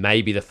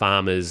 maybe the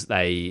farmers,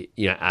 they,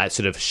 are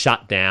sort of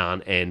shut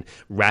down and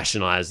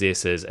rationalize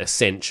this as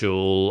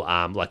essential,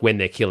 like when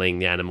they're killing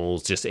the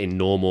animals just in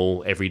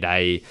normal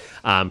everyday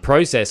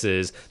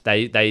processes,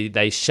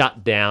 they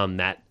shut down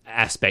that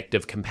aspect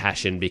of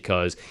compassion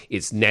because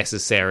it's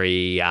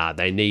necessary.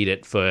 They need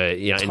it for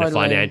in a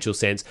financial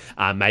sense.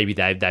 Maybe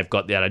they've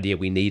got that idea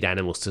we need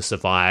animals to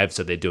survive,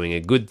 so they're doing a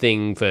good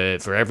thing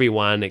for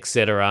everyone,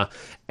 etc.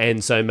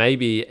 And so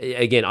maybe,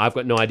 again, I've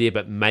got no idea,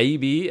 but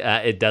maybe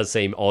it does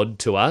seem odd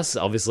to us,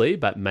 obviously,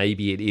 but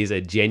maybe it is a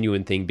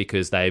genuine thing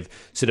because they've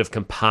sort of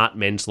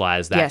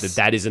compartmentalized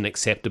that is an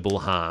acceptable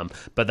harm,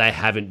 but they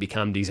haven't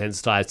become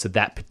desensitized to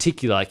that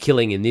particular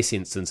killing in this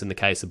instance, in the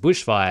case of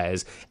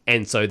bushfires,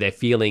 and so they're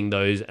feeling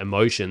those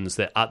emotions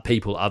that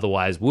people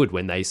otherwise would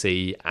when they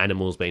see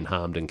animals being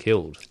harmed and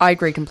killed. I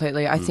agree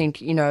completely. I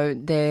think,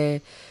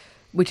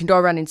 we can go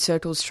around in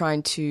circles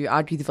trying to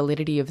argue the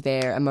validity of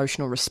their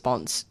emotional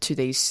response to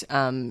these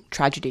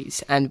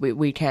tragedies. And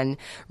we can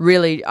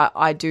really,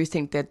 I do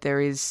think that there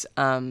is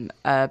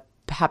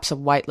perhaps a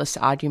weightless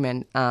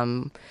argument,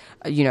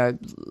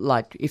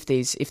 like if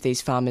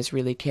these farmers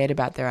really cared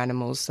about their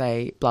animals,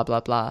 they blah,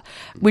 blah, blah,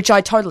 which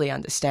I totally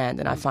understand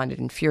and I find it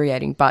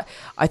infuriating. But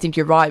I think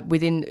you're right.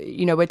 Within,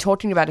 we're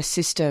talking about a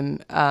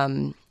system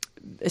of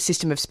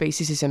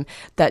speciesism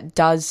that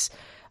does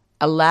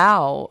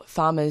allow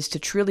farmers to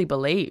truly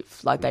believe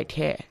like they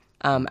care.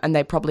 and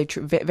they probably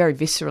very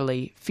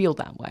viscerally feel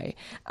that way,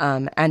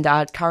 and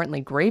are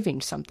currently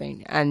grieving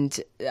something. And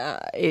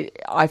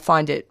I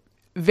find it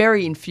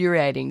very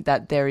infuriating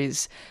that there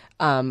is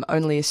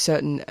only a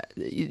certain,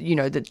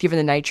 that given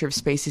the nature of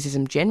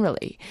speciesism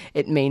generally,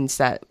 it means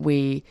that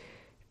we,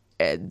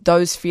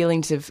 those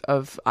feelings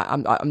of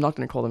I'm not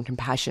going to call them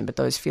compassion, but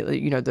those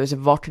those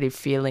evocative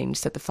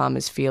feelings that the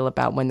farmers feel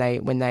about when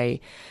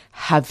they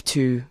have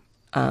to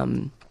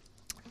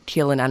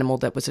kill an animal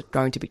that was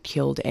going to be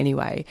killed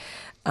anyway.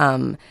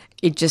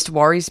 It just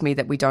worries me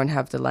that we don't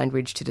have the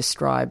language to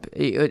describe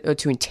or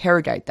to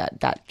interrogate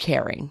that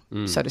caring,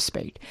 so to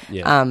speak.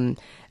 Yeah.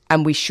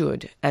 And we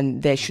should,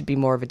 and there should be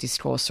more of a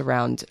discourse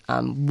around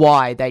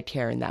why they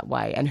care in that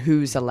way and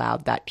who's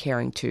allowed that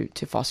caring to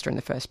foster in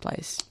the first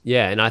place.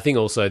 Yeah, and I think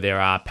also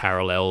there are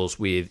parallels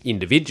with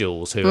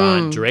individuals who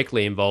aren't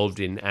directly involved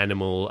in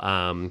animal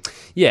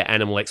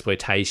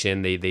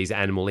exploitation, these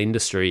animal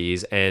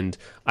industries, and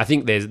I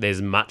think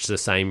there's much the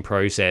same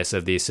process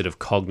of this sort of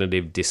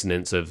cognitive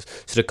dissonance of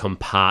sort of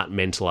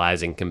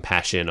compartmentalizing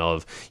compassion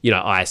of,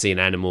 I see an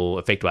animal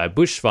affected by a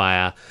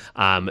bushfire,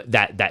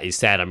 that is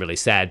sad, I'm really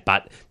sad,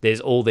 but there's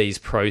all these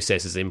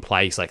processes in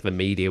place, like the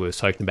media we've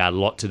spoken about a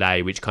lot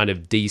today, which kind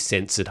of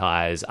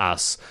desensitize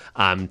us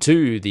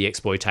to the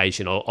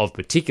exploitation of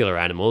particular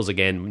animals,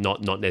 again,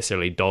 not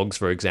necessarily dogs,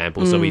 for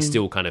example, so we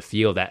still kind of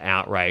feel that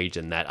outrage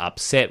and that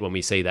upset when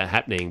we see that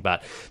happening,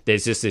 but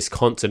there's just this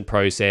constant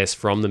process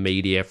from the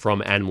media,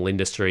 from animal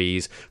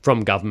industries,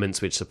 from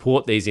governments which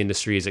support these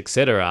industries,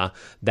 etc.,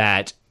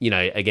 that,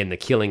 again, the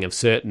killing of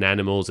certain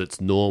animals,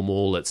 it's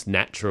normal, it's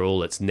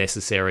natural, it's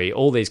necessary,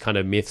 all these kind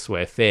of myths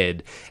we're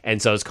fed.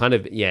 And so it's kind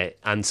of,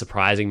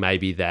 unsurprising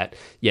maybe that,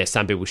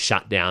 some people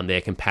shut down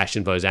their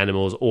compassion for those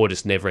animals or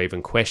just never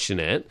even question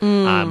it.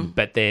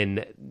 But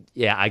then,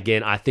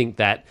 again, I think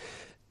that,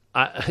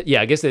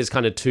 I guess there's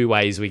kind of two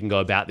ways we can go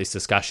about this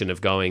discussion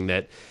of going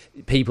that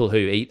people who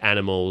eat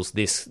animals,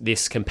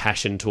 this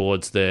compassion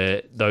towards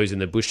those in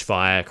the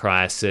bushfire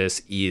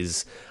crisis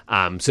is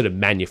sort of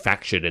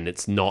manufactured, and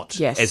it's not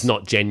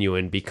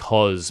genuine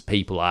because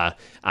people are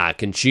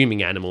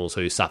consuming animals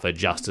who suffer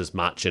just as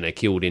much and are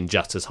killed in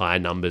just as high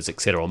numbers,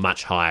 etc., or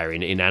much higher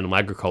in animal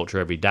agriculture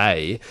every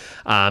day.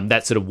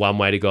 That's sort of one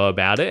way to go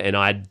about it, and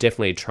I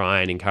definitely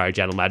try and encourage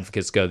animal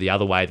advocates to go the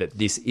other way, that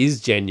this is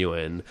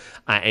genuine,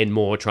 and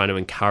more trying to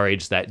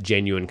encourage that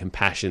genuine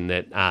compassion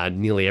that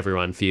nearly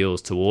everyone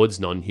feels towards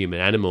non-human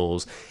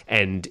animals,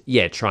 and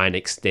try and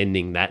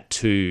extending that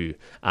to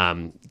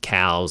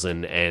cows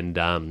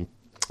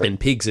and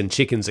pigs and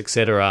chickens,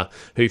 etc.,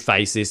 who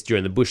face this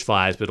during the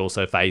bushfires, but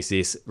also face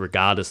this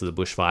regardless of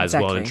the bushfires as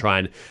well, and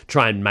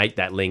try and make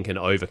that link and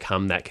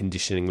overcome that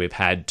conditioning we've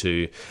had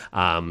to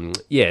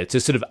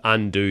sort of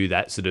undo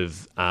that sort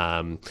of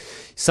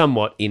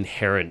somewhat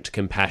inherent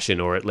compassion,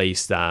 or at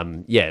least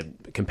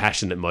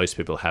compassion that most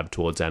people have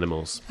towards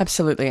animals.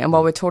 Absolutely. And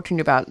while we're talking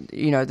about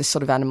the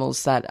sort of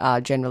animals that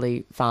are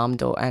generally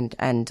farmed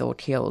or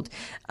killed,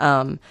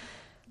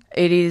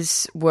 it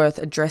is worth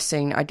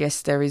addressing. I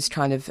guess there is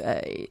kind of,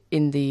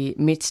 in the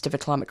midst of a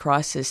climate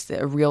crisis,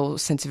 a real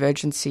sense of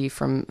urgency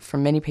from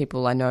many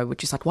people I know,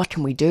 which is like, what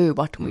can we do?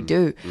 What can we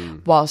do?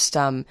 Whilst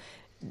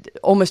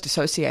almost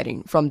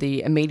dissociating from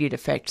the immediate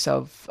effects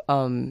of,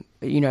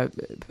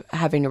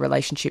 having a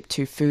relationship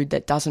to food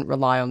that doesn't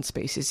rely on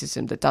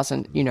speciesism, that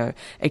doesn't,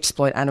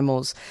 exploit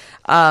animals.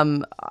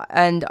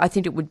 And I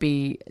think it would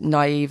be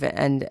naive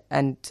and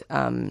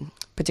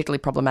particularly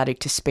problematic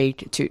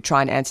to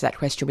try and answer that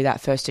question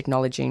without first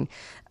acknowledging,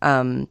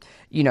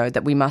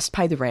 that we must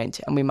pay the rent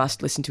and we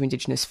must listen to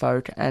Indigenous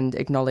folk and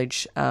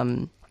acknowledge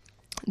the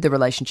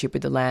relationship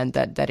with the land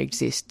that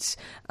exists.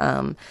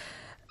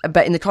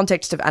 But in the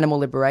context of animal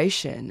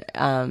liberation,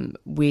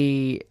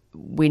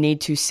 we need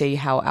to see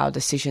how our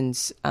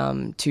decisions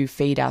to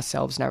feed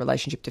ourselves and our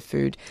relationship to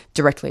food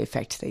directly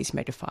affect these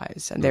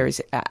megafires. And there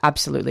is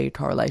absolutely a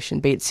correlation,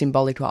 be it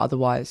symbolic or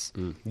otherwise.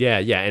 Yeah,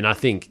 and I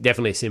think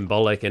definitely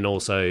symbolic and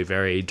also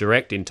very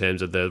direct in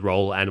terms of the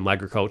role animal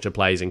agriculture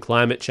plays in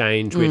climate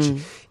change, which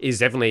is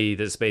definitely,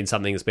 there's been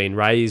something that's been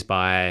raised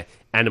by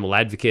animal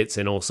advocates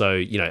and also,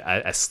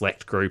 a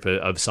select group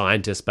of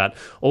scientists, but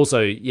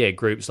also,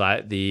 groups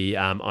like the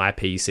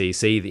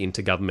IPCC, the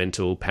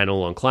Intergovernmental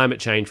Panel on Climate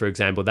Change, for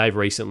example. They've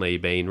recently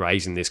been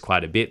raising this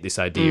quite a bit, this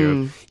idea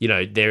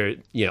of, there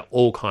are,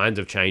 all kinds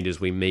of changes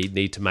we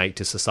need to make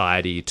to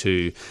society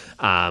to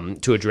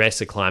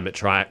address a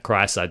climate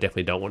crisis. I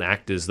definitely don't want to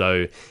act as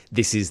though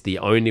this is the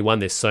only one.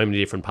 There's so many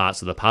different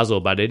parts of the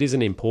puzzle, but it is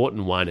an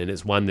important one, and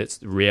it's one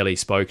that's rarely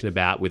spoken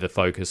about, with a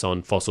focus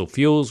on fossil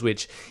fuels,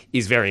 which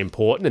is very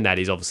important, and that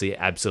is obviously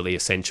absolutely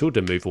essential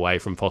to move away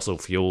from fossil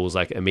fuels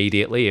like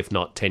immediately, if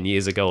not 10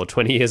 years ago or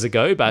 20 years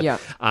ago. But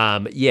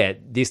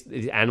this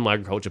animal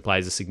agriculture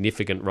plays a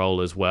significant important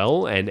role as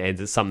well, and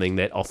it's something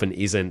that often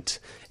isn't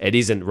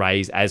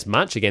raised as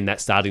much. Again,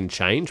 that's starting to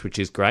change, which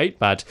is great,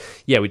 but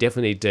yeah, we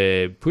definitely need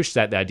to push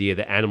the idea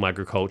that animal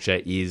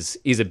agriculture is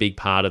a big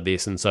part of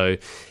this. And so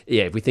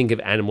yeah, if we think of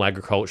animal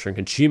agriculture and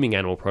consuming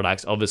animal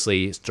products,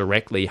 obviously it's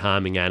directly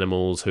harming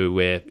animals who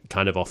we're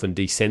kind of often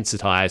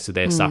desensitized to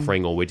their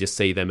suffering, or we just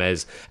see them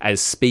as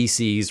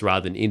species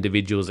rather than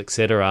individuals,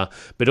 etc.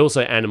 But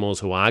also animals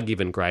who are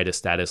given greater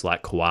status,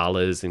 like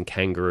koalas and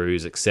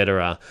kangaroos,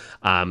 etc.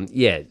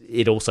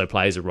 It also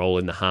plays a role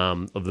in the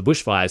harm of the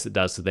bushfires it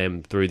does to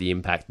them through the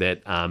impact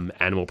that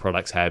animal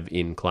products have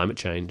in climate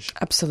change.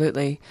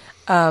 Absolutely.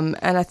 And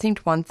I think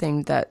one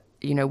thing that,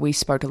 you know, we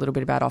spoke a little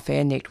bit about off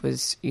air, Nick,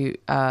 was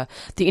the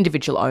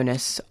individual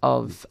onus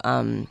of,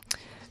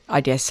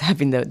 I guess,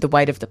 having the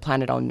weight of the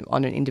planet on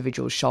an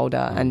individual's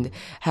shoulder, and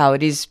how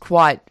it is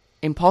quite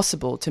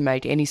impossible to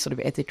make any sort of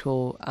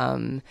ethical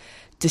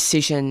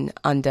decision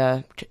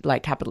under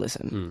like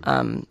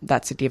capitalism.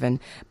 That's a given.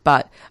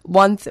 But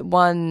one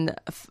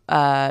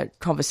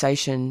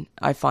conversation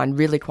I find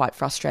really quite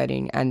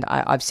frustrating, and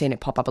I've seen it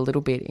pop up a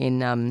little bit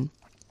in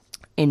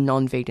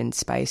non-vegan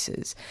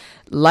spaces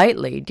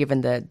lately,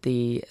 given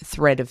the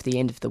threat of the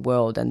end of the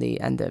world and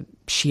the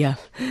sheer,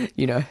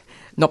 you know,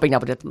 not being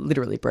able to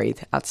literally breathe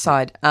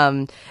outside,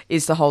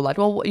 is the whole like,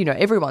 well, you know,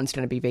 everyone's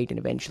going to be vegan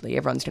eventually.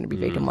 Everyone's going to be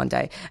vegan one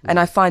day. And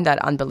I find that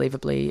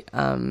unbelievably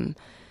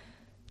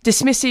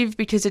dismissive,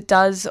 because it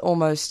does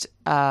almost,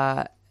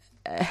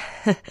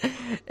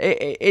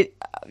 it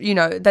you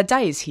know, that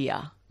day is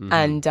here.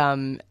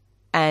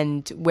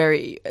 And where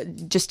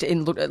just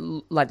in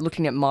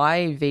looking at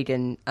my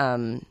vegan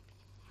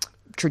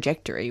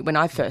trajectory, when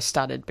I first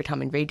started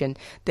becoming vegan,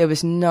 there were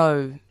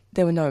no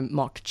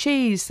mocked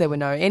cheese, there were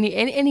no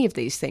any of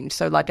these things.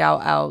 So like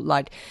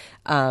our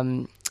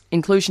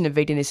inclusion of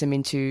veganism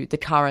into the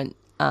current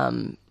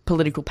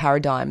political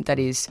paradigm that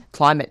is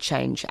climate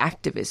change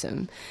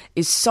activism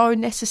is so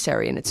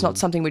necessary, and it's not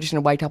something we're just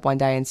going to wake up one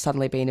day and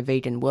suddenly be in a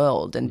vegan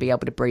world and be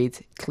able to breathe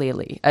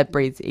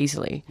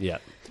easily. Yeah.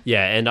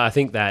 Yeah, and I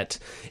think that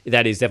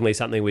is definitely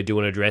something we do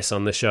want to address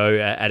on the show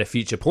at a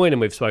future point,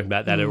 and we've spoken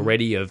about that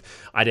already.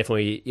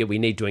 We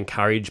need to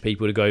encourage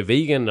people to go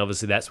vegan, and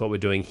obviously that's what we're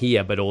doing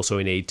here, but also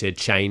we need to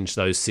change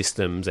those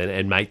systems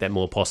and make that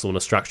more possible on a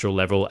structural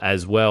level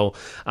as well.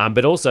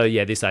 But also,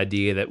 this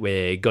idea that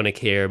we're going to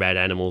care about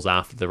animals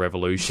after the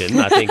revolution,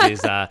 I think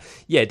is,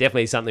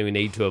 definitely something we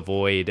need to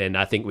avoid, and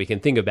I think we can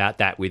think about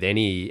that with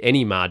any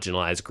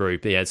marginalised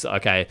group. Yeah, it's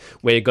okay,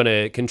 we're going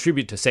to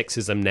contribute to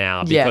sexism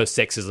now because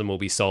sexism will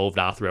be solved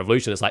after the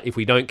revolution. It's like, if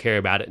we don't care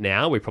about it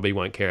now, we probably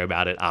won't care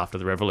about it after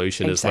the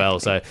revolution as well.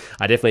 So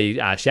I definitely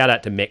shout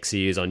out to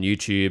Mexi, who's on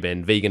YouTube,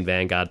 and Vegan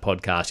Vanguard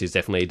podcast, who's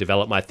definitely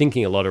developed my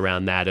thinking a lot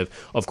around that.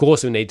 Of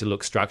course, we need to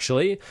look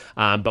structurally,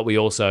 but we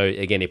also,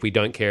 again, if we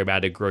don't care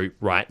about a group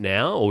right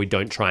now, or we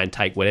don't try and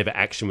take whatever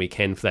action we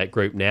can for that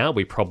group now,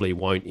 we probably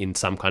won't in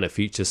some kind of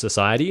future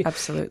society.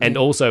 Absolutely. And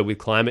also with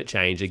climate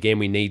change, again,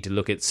 we need to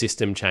look at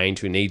system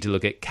change, we need to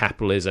look at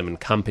capitalism and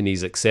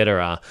companies,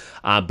 etc.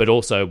 But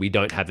also we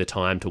don't have the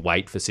time to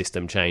wait for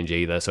system change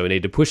either. So we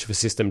need to push for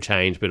system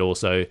change, but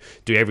also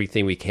do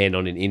everything we can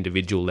on an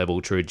individual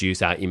level to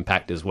reduce our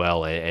impact as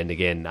well. And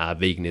again,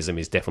 veganism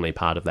is definitely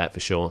part of that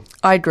for sure.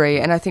 I agree.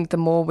 And I think the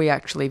more we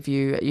actually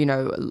view, you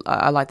know,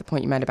 I like the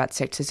point you made about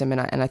sexism,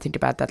 and I think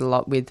about that a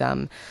lot with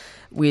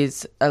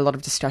a lot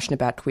of discussion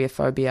about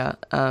queerphobia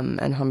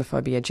and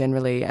homophobia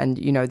generally. And,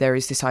 you know, there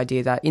is this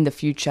idea that in the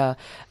future,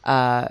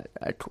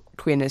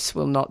 queerness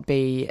will not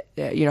be,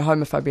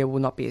 homophobia will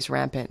not be as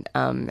rampant,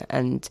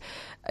 and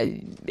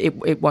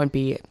it won't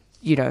be,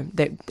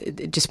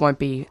 it just won't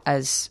be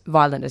as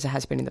violent as it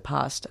has been in the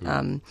past.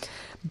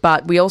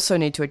 But we also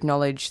need to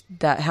acknowledge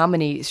that how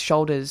many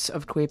shoulders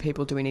of queer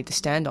people do we need to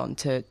stand on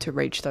to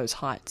reach those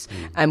heights?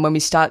 And when we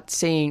start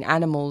seeing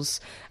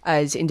animals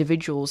as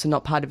individuals and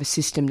not part of a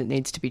system that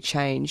needs to be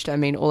changed, I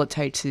mean, all it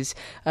takes is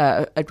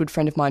a good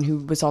friend of mine who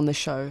was on the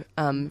show,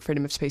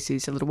 Freedom of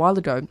Species, a little while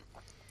ago.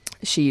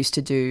 She used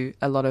to do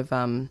a lot of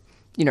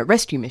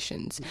rescue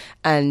missions.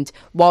 And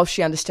while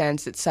she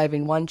understands that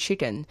saving one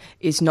chicken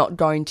is not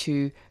going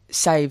to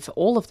save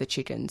all of the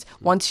chickens,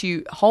 once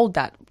you hold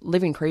that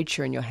living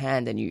creature in your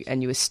hand and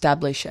you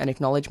establish an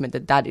acknowledgement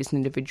that is an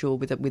individual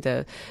with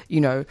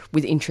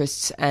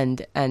interests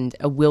and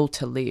a will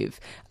to live,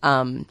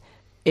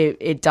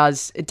 it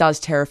does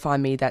terrify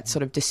me, that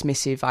sort of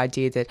dismissive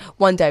idea that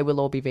one day we'll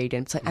all be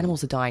vegan. It's like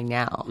animals are dying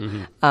now.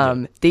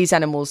 These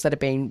animals that are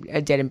being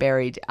dead and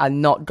buried are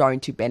not going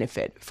to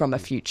benefit from a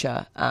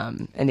future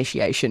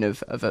initiation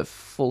of a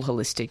full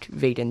holistic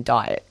vegan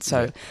diet.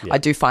 So I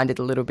do find it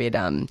a little bit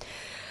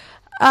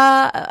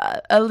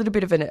A little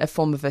bit of a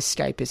form of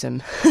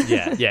escapism.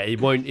 Yeah. It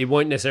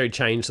won't necessarily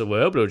change the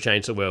world, but it'll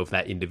change the world for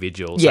that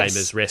individual. Yes. Same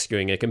as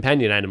rescuing a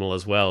companion animal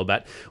as well.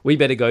 But we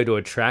better go to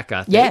a track,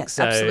 I think. Yeah,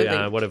 So,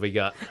 absolutely. what have we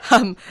got?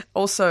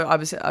 Also, I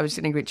was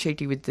getting a bit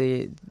cheeky with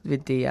the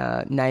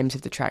names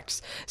of the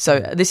tracks. So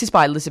this is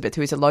by Elizabeth,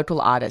 who is a local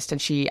artist, and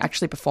she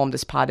actually performed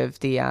as part of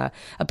the a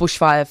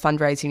bushfire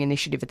fundraising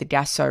initiative at the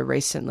Gasso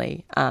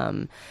recently.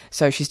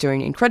 So she's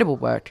doing incredible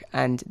work,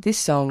 and this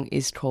song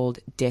is called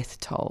Death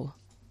Toll.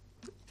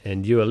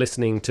 And you are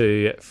listening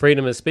to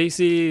Freedom of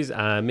Species.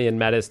 Me and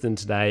Madison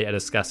today are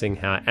discussing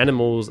how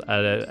animals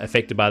are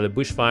affected by the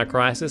bushfire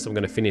crisis. I'm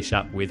going to finish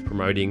up with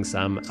promoting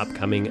some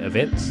upcoming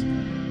events.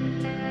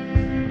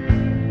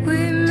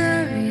 We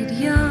married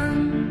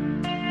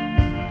young,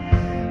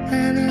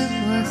 and it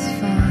was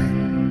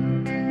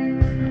fun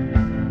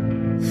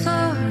for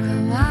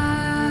a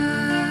while.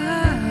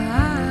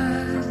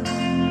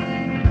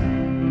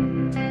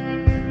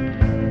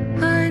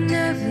 I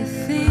never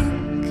think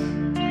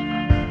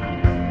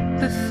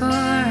before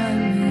I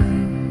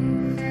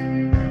move,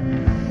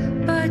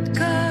 but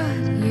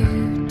God,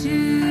 you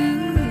do.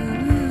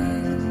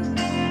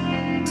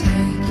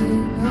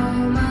 Taking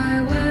all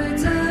my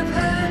words I've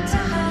had to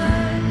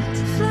hide,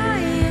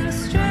 flying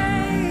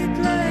straight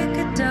like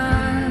a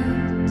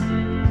dart,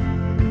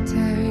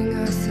 tearing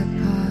us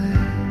apart.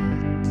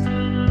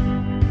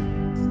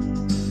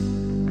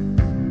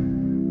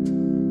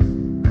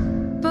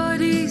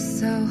 Bodies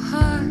so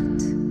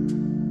hot,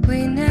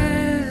 we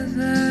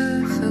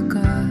never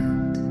forgot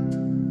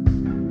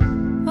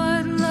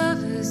what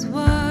lovers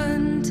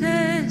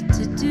wanted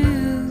to do.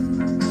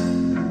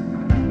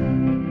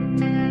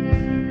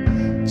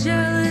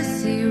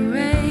 Jealousy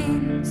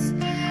reigns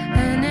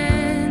and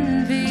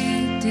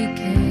envy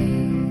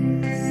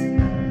decays,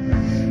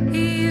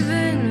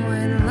 even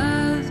when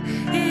love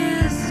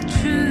is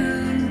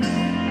true.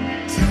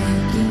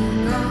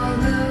 Taking all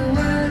the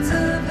words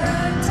I've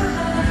had to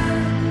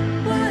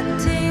hide,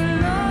 wanting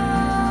more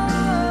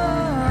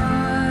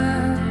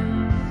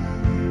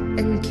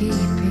and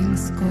keeping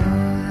score.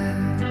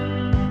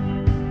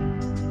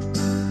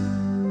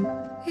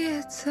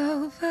 It's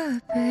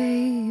over,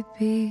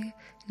 baby,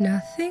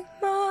 nothing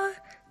more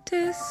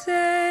to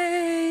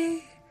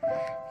say.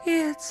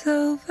 It's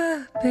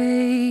over,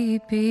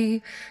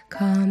 baby,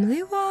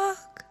 calmly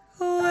walk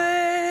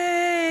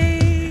away.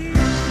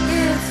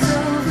 It's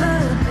over,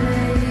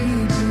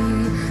 baby,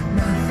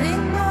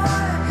 nothing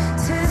more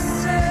to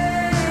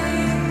say.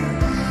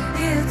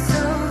 It's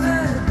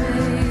over,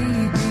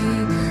 baby,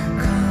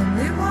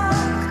 calmly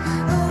walk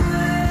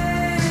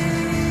away.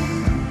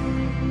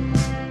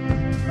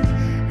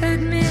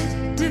 Admit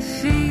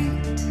defeat,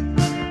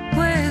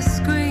 we're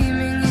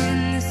screaming in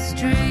the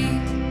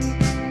street.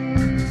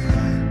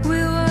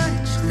 We'll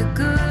watch the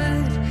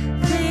good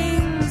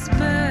things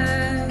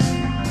burn.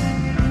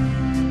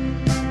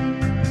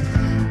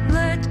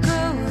 Let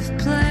go of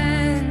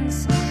plans,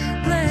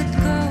 let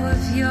go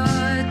of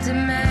your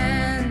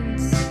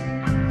demands.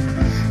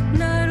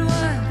 Not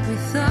what we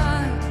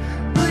thought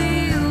we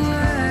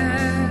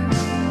were.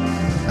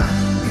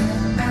 I'll get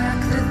back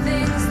the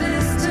things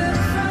this took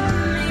from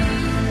me.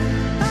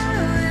 I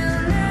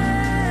will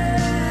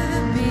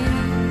never be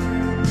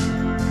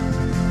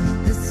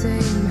the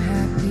same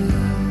happy.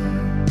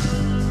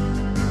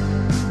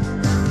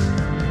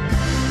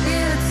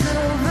 It's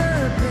over,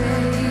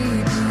 baby,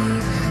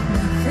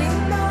 nothing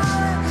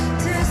more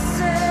to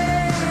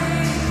say.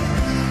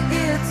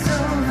 It's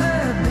over,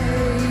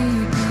 baby,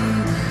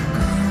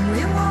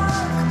 calmly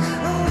walk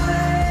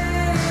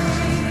away.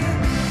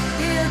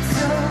 It's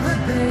over,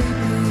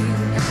 baby,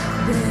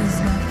 there's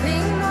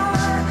nothing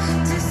more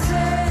to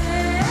say.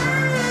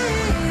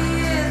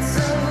 It's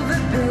over,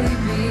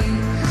 baby,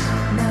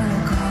 now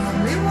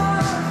calmly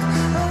walk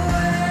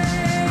away.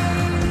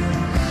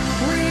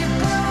 We've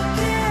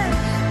broken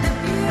the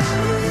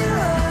beauty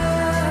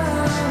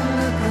long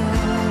ago.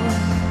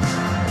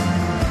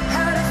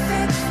 How to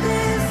fix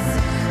this,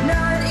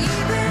 not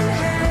even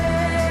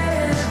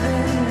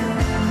heaven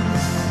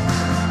knows.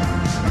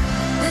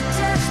 The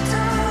death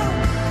toll,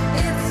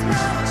 it's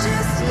not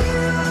just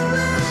you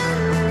and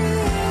me.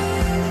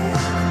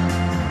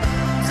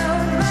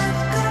 Don't let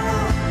go,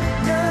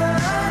 no,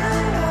 I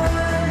don't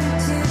want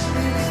to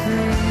be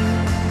free.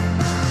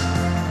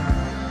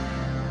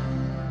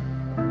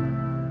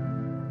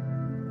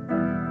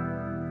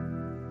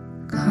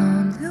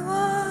 Calmly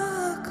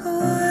walk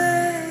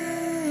away.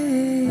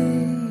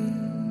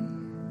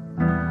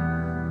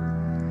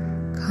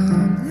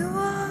 Calmly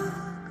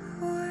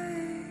walk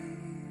away.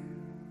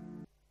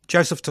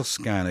 Joseph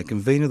Toscano,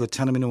 convener of the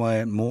Tanami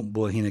Mount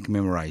Bulhina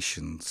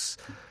commemorations.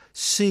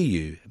 See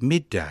you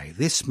midday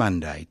this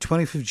Monday,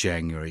 20th of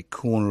January,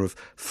 corner of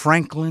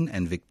Franklin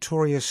and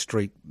Victoria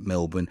Street,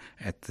 Melbourne,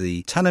 at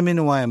the Tanami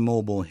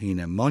Mount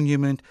Bulhina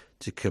Monument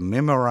to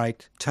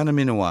commemorate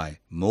Tanami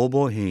Mount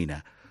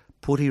Bulhina,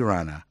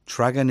 Putirana,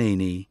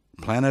 Truganini,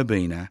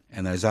 Planobina,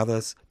 and those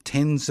others,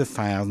 tens of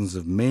thousands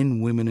of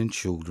men, women and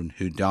children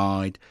who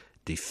died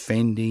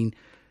defending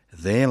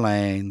their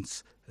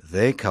lands,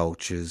 their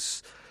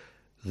cultures,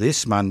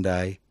 this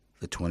Monday,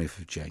 the 20th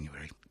of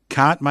January.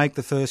 Can't make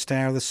the first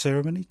hour of the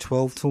ceremony,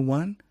 12 till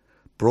 1?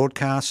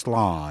 Broadcast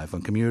live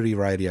on Community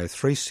Radio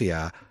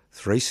 3CR,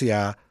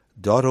 3cr.org.au.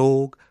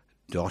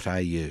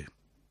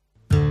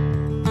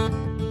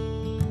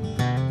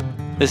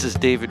 This is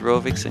David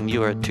Rovix, and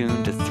you are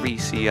tuned to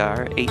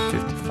 3CR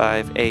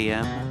 8:55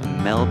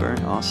 AM,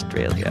 Melbourne,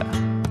 Australia.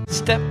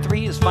 Step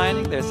 3 is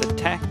finding there's a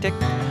tactic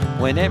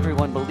when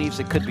everyone believes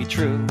it could be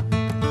true.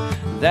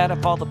 That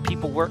if all the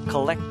people work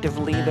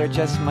collectively, there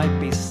just might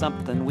be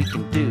something we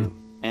can do,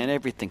 and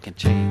everything can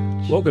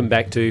change. Welcome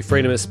back to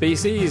Freedom of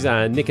Species.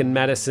 Nick and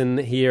Madison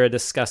here are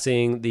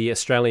discussing the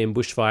Australian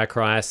bushfire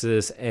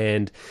crisis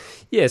and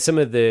some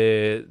of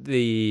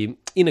the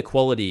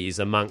inequalities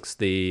amongst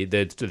the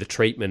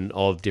treatment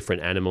of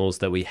different animals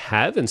that we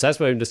have. And so as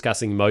we've been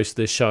discussing most of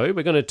the show,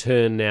 we're going to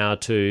turn now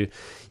to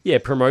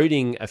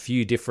promoting a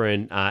few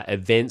different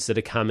events that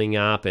are coming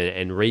up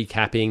and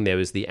recapping. There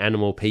was the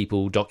Animal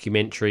People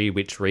documentary,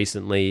 which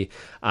recently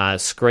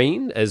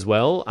screened as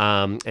well.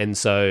 And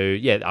so,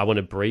 I want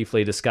to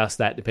briefly discuss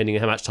that depending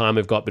on how much time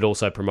we've got, but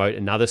also promote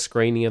another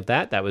screening of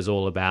that. That was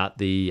all about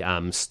the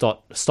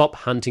Stop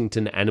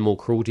Huntington Animal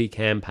Cruelty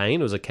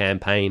campaign. It was a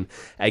campaign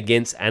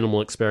against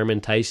animal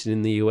experimentation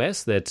in the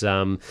US that,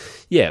 a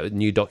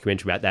new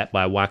documentary about that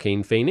by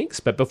Joaquin Phoenix.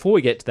 But before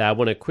we get to that, I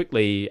want to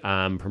quickly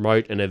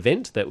promote an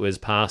event that was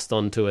passed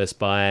on to us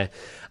by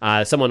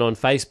someone on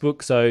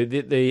Facebook. So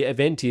the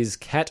event is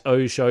Cat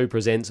O Show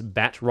presents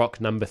Bat Rock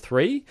number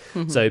 3.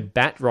 Mm-hmm. So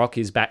Bat Rock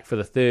is back for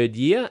the 3rd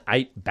year.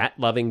 8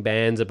 bat-loving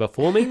bands are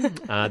performing.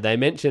 They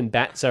mentioned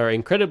bats are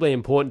incredibly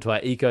important to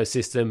our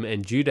ecosystem,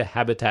 and due to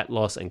habitat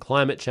loss and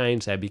climate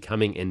change, they're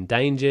becoming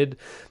endangered.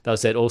 They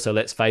said also,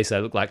 let's face it,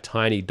 they look like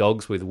tiny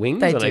dogs with wings.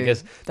 They and do. I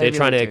guess they're really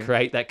trying to do.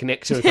 create that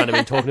connection we've kind of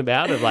been talking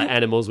about of like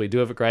animals we do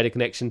have a greater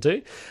connection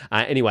to.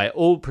 Anyway,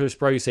 all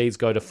proceeds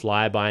go to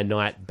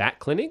Fly-by-Night Bat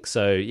Clinic.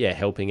 So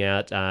helping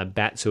out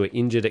bats who are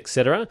injured,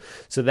 etc.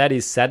 So that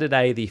is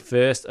Saturday the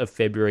 1st of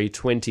February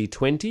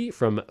 2020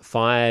 from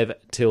 5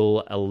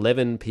 till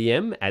 11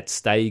 p.m. at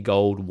Stay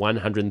Gold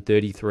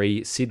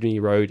 133 Sydney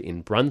Road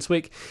in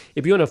Brunswick.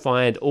 If you want to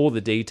find all the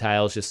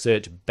details, just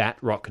search Bat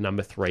Rock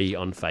number 3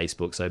 on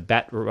Facebook. So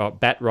Bat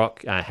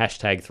Rock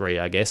hashtag 3,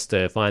 I guess,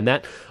 to find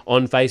that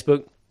on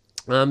Facebook.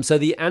 So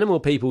the Animal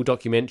People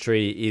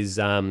documentary is...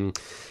 I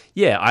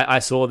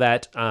saw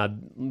that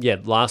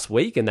last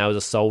week, and that was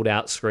a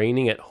sold-out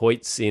screening at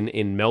Hoyts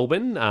in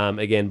Melbourne,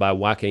 again by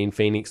Joaquin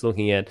Phoenix,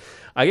 looking at,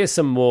 I guess,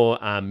 some more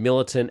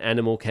militant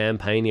animal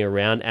campaigning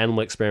around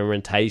animal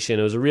experimentation.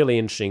 It was a really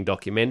interesting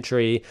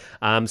documentary.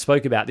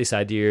 Spoke about this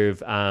idea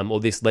of, or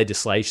this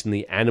legislation,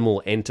 the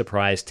Animal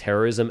Enterprise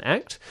Terrorism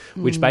Act,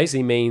 which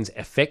basically means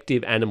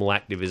effective animal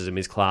activism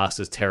is classed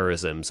as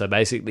terrorism. So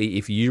basically,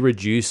 if you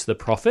reduce the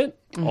profit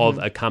of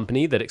a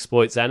company that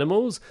exploits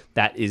animals,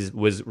 that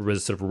was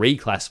sort of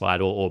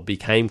reclassified or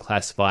became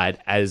classified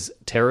as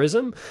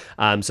terrorism.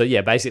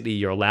 Basically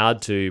you're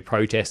allowed to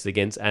protest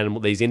against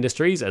these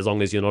industries as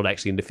long as you're not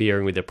actually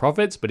interfering with their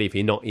profits. But if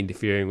you're not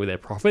interfering with their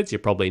profits, you're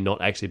probably not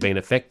actually being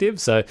effective.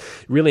 So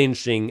really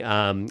interesting,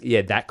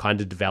 that kind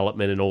of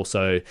development, and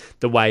also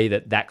the way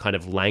that kind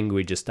of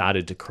language has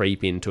started to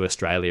creep into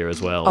Australia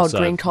as well. Oh,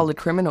 green-collared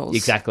criminals.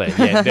 Exactly.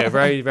 Yeah, they're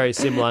very, very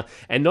similar.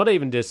 And not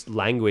even just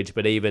language,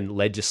 but even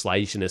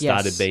legislation has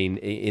started being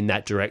in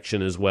that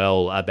direction as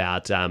well,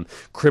 about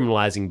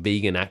criminalising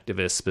vegan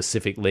activists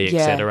specifically,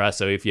 etc.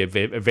 So if you're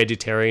a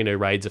vegetarian who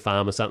raids a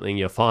farm or something,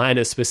 you're fine.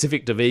 It's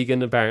specific to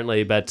vegan,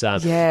 apparently. But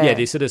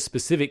this sort of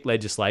specific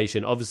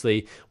legislation.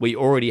 Obviously, we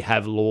already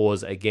have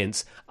laws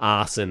against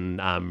arson,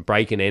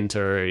 break and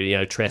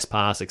enter,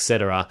 trespass,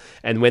 etc.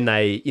 And when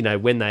they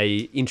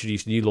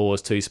introduce new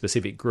laws to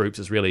specific groups,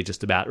 it's really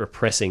just about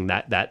repressing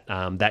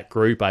that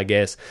group, I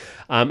guess.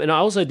 And I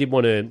also did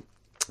want to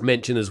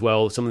mention as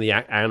well some of the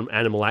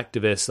animal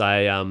activists.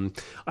 I don't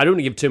want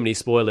to give too many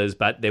spoilers,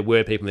 but there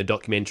were people in the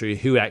documentary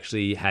who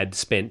actually had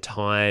spent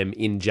time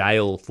in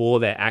jail for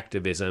their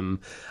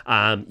activism,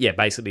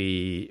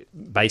 basically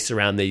based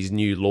around these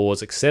new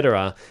laws,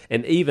 etc.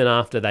 And even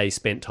after they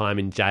spent time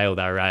in jail,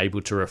 they were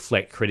able to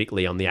reflect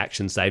critically on the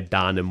actions they've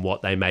done and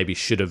what they maybe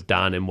should have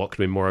done and what could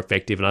be more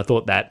effective. And I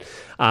thought that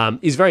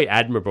is very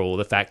admirable,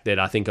 the fact that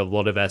I think a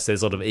lot of us,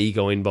 there's a lot of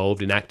ego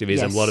involved in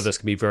activism. Yes. A lot of us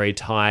can be very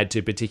tied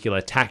to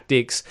particular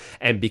tactics.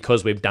 And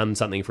because we've done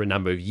something for a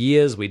number of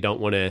years, we don't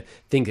want to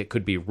think it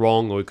could be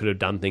wrong or we could have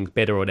done things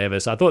better or whatever.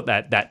 So I thought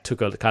that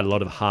took a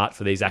lot of heart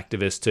for these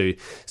activists to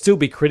still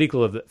be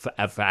critical of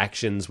for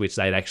actions which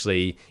they'd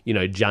actually,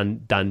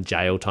 done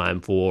jail time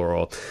for.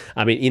 Or,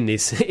 I mean, in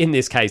this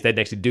case, they didn't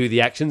actually do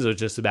the actions. It was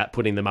just about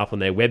putting them up on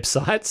their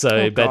website.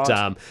 So,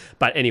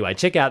 but anyway,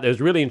 check out. There's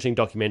a really interesting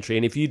documentary,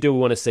 and if you do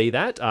want to see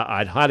that,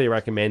 I'd highly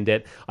recommend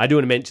it. I do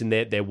want to mention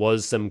that there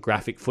was some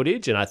graphic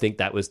footage, and I think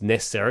that was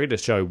necessary to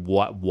show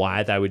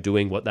why they were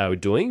doing what they were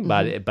doing,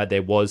 but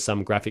there was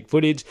some graphic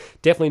footage.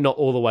 Definitely not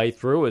all the way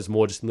through. It was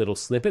more just little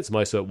snippets.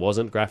 Most of it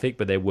wasn't graphic,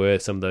 but there were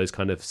some of those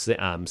kind of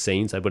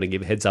scenes. I want to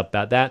give a heads up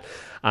about that.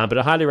 But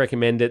I highly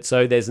recommend it.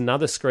 So there's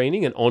another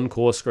screening, an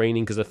encore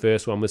screening, because the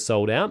first one was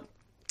sold out.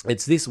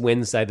 It's this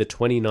Wednesday, the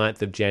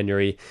 29th of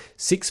January,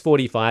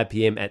 6:45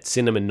 p.m. at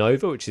Cinema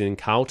Nova, which is in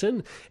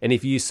Carlton. And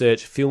if you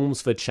search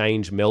Films for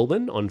Change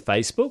Melbourne on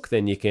Facebook,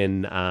 then you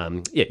can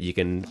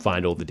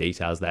find all the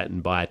details of that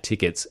and buy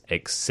tickets,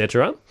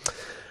 etc.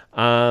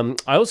 I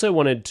also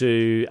wanted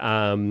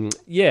to,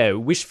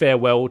 wish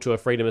farewell to a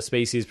Freedom of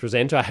Species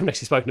presenter. I haven't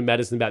actually spoken to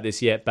Madison about this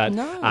yet, but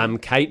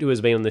Kate, who has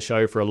been on the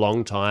show for a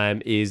long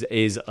time, is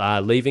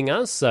leaving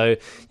us. So,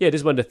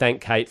 just wanted to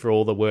thank Kate for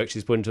all the work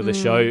she's put into the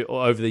show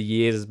over the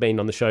years. Has been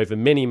on the show for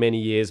many, many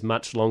years,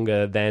 much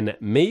longer than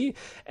me.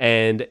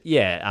 And,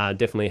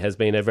 definitely has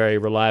been a very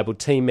reliable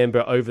team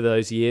member over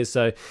those years.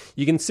 So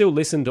you can still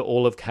listen to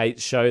all of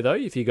Kate's show, though,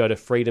 if you go to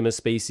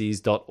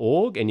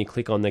freedomofspecies.org and you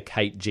click on the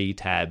Kate G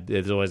tab.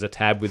 There's always a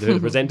tab with who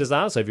the presenters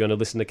are. So if you want to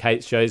listen to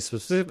Kate's shows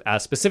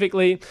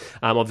specifically,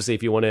 obviously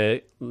if you want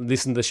to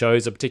listen to the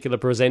shows of particular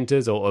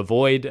presenters or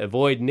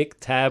avoid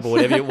Nick tab or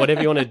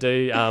whatever you want to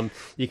do,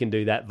 you can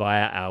do that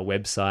via our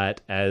website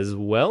as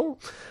well.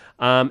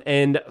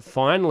 And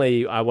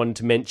finally, I wanted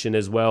to mention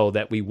as well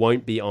that we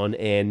won't be on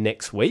air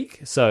next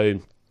week. So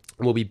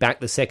we'll be back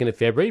the 2nd of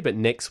February, but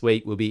next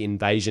week will be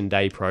Invasion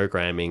Day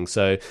programming.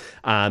 So,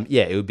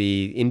 it will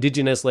be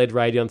Indigenous-led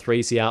radio on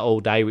 3CR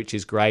all day, which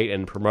is great,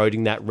 and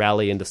promoting that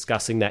rally and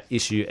discussing that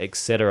issue,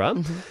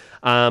 etc.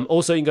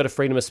 Also, you can go to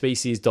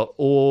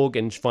freedomofspecies.org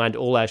and find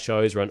all our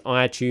shows. We're on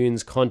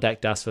iTunes.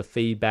 Contact us for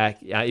feedback.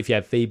 If you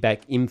have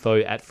feedback,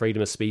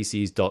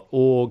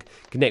 info@freedomofspecies.org.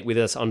 Connect with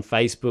us on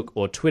Facebook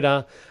or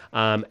Twitter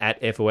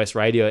at FOS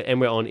Radio.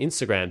 And we're on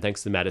Instagram,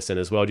 thanks to Madison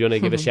as well. Do you want to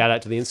give a shout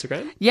out to the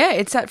Instagram? Yeah,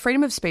 it's at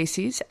Freedom of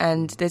Species,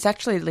 and there's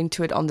actually a link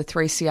to it on the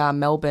 3CR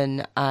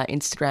Melbourne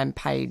Instagram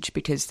page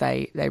because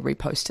they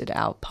reposted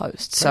our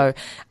post. So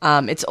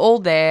it's all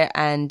there,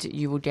 and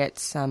you will get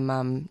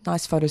some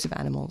nice photos of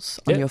animals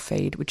on your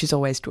feed, which is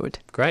always good.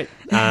 Great.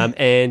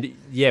 And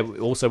we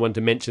also want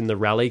to mention the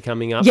rally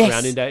coming up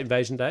around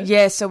Invasion Day.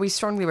 Yeah, so we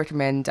strongly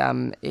recommend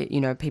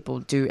people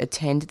do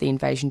attend the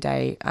Invasion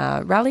Day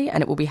rally,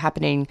 and it will be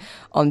happening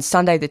on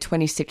Sunday the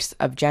 26th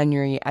of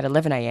January at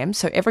 11 a.m.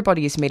 So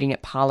everybody is meeting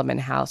at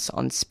Parliament House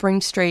on Spring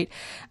Street.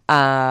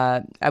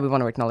 And we want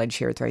to acknowledge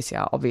here at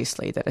 3CR,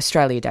 obviously, that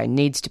Australia Day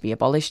needs to be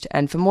abolished.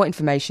 And for more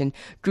information,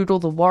 Google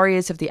the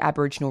Warriors of the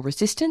Aboriginal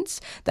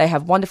Resistance. They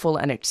have wonderful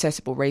and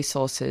accessible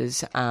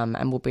resources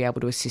and will be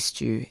able to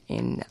assist you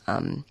in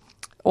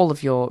all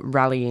of your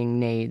rallying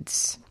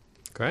needs.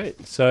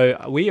 Great. So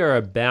we are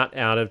about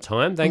out of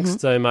time. Thanks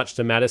so much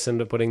to Madison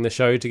for putting the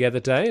show together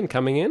today and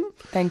coming in.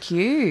 Thank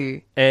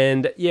you.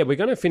 And we're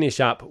going to finish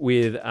up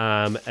with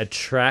a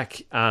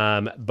track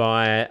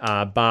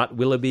by Bart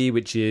Willoughby,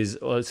 which is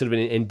sort of an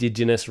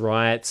Indigenous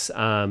rights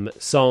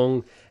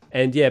song.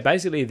 And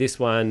basically this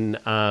one,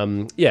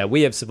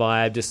 we have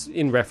survived, just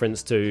in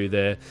reference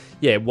to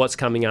what's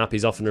coming up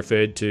is often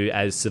referred to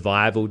as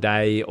Survival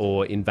Day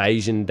or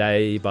Invasion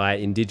Day by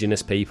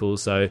Indigenous people.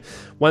 So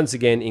once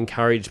again,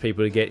 encourage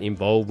people to get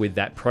involved with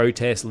that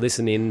protest,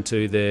 listen in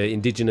to the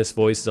Indigenous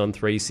voices on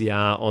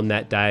 3CR on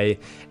that day.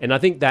 And I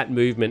think that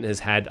movement has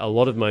had a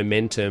lot of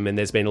momentum, and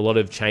there's been a lot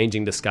of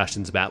changing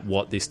discussions about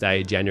what this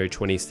day, January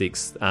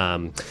 26th,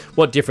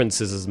 what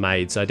differences has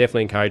made. So I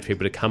definitely encourage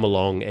people to come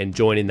along and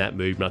join in that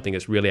movement. I think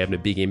it's really having a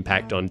big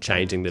impact on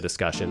changing the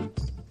discussion.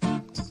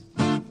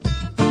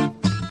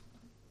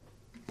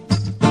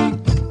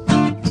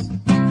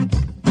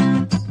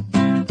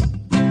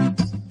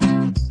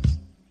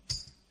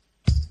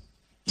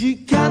 You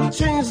can't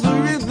change the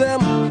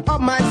rhythm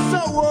of my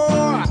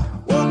soul.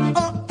 Oh,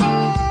 oh,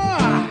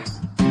 oh.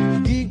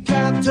 You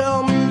can't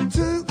tell me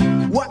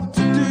what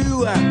to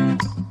do.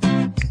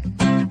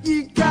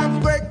 You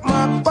can't break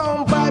my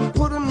bone by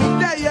putting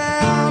me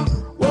down.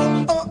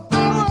 Oh, oh,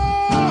 oh.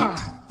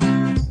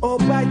 Or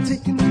by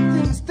taking the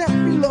things that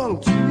belong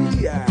to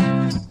me.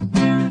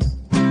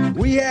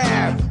 We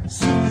have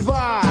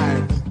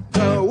survived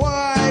the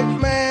white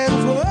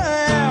man's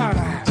world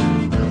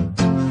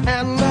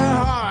and the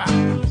heart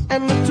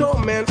and the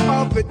torment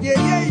of it.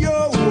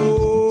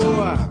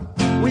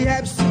 We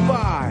have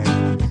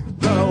survived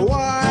the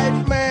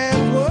white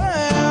man's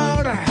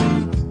world,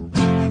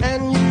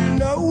 and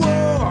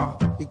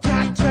you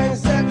can't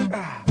change that.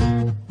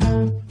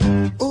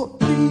 Oh,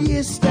 the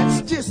years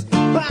that's just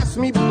passed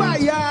me by.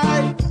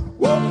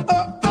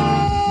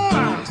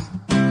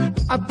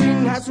 I've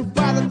been hassled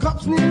by the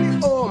cops nearly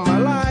all my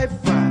life.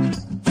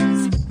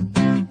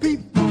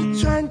 People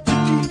trying to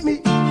keep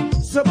me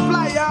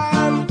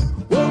supplying.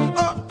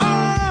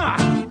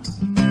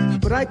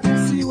 But I can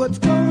see what's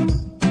going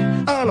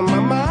on in my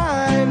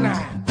mind.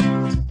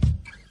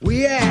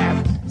 We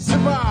have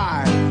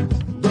survived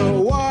the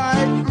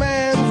white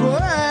man's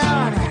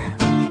world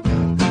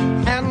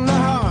and the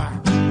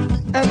heart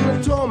and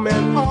the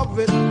torment of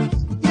it.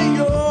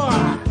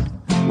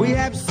 We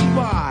have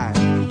survived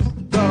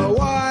the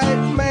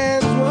white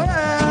man's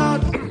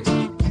world,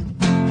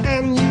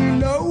 and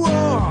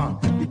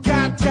you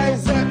can't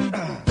change that.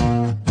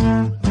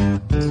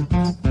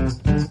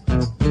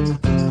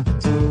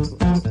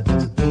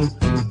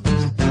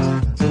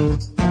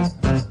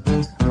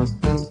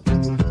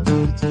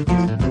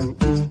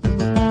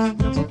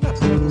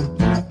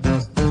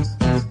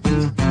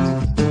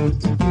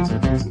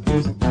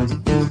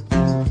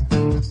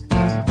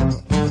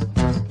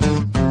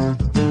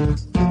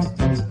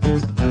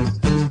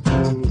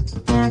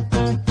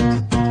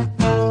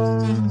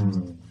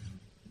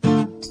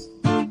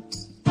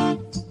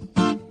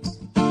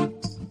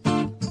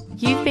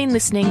 You've been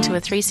listening to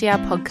a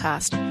 3CR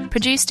podcast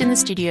produced in the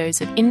studios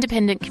of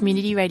independent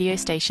community radio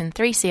station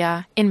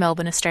 3CR in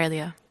Melbourne,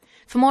 Australia.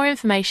 For more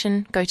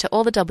information, go to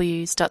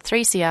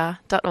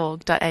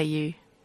allthews.3cr.org.au.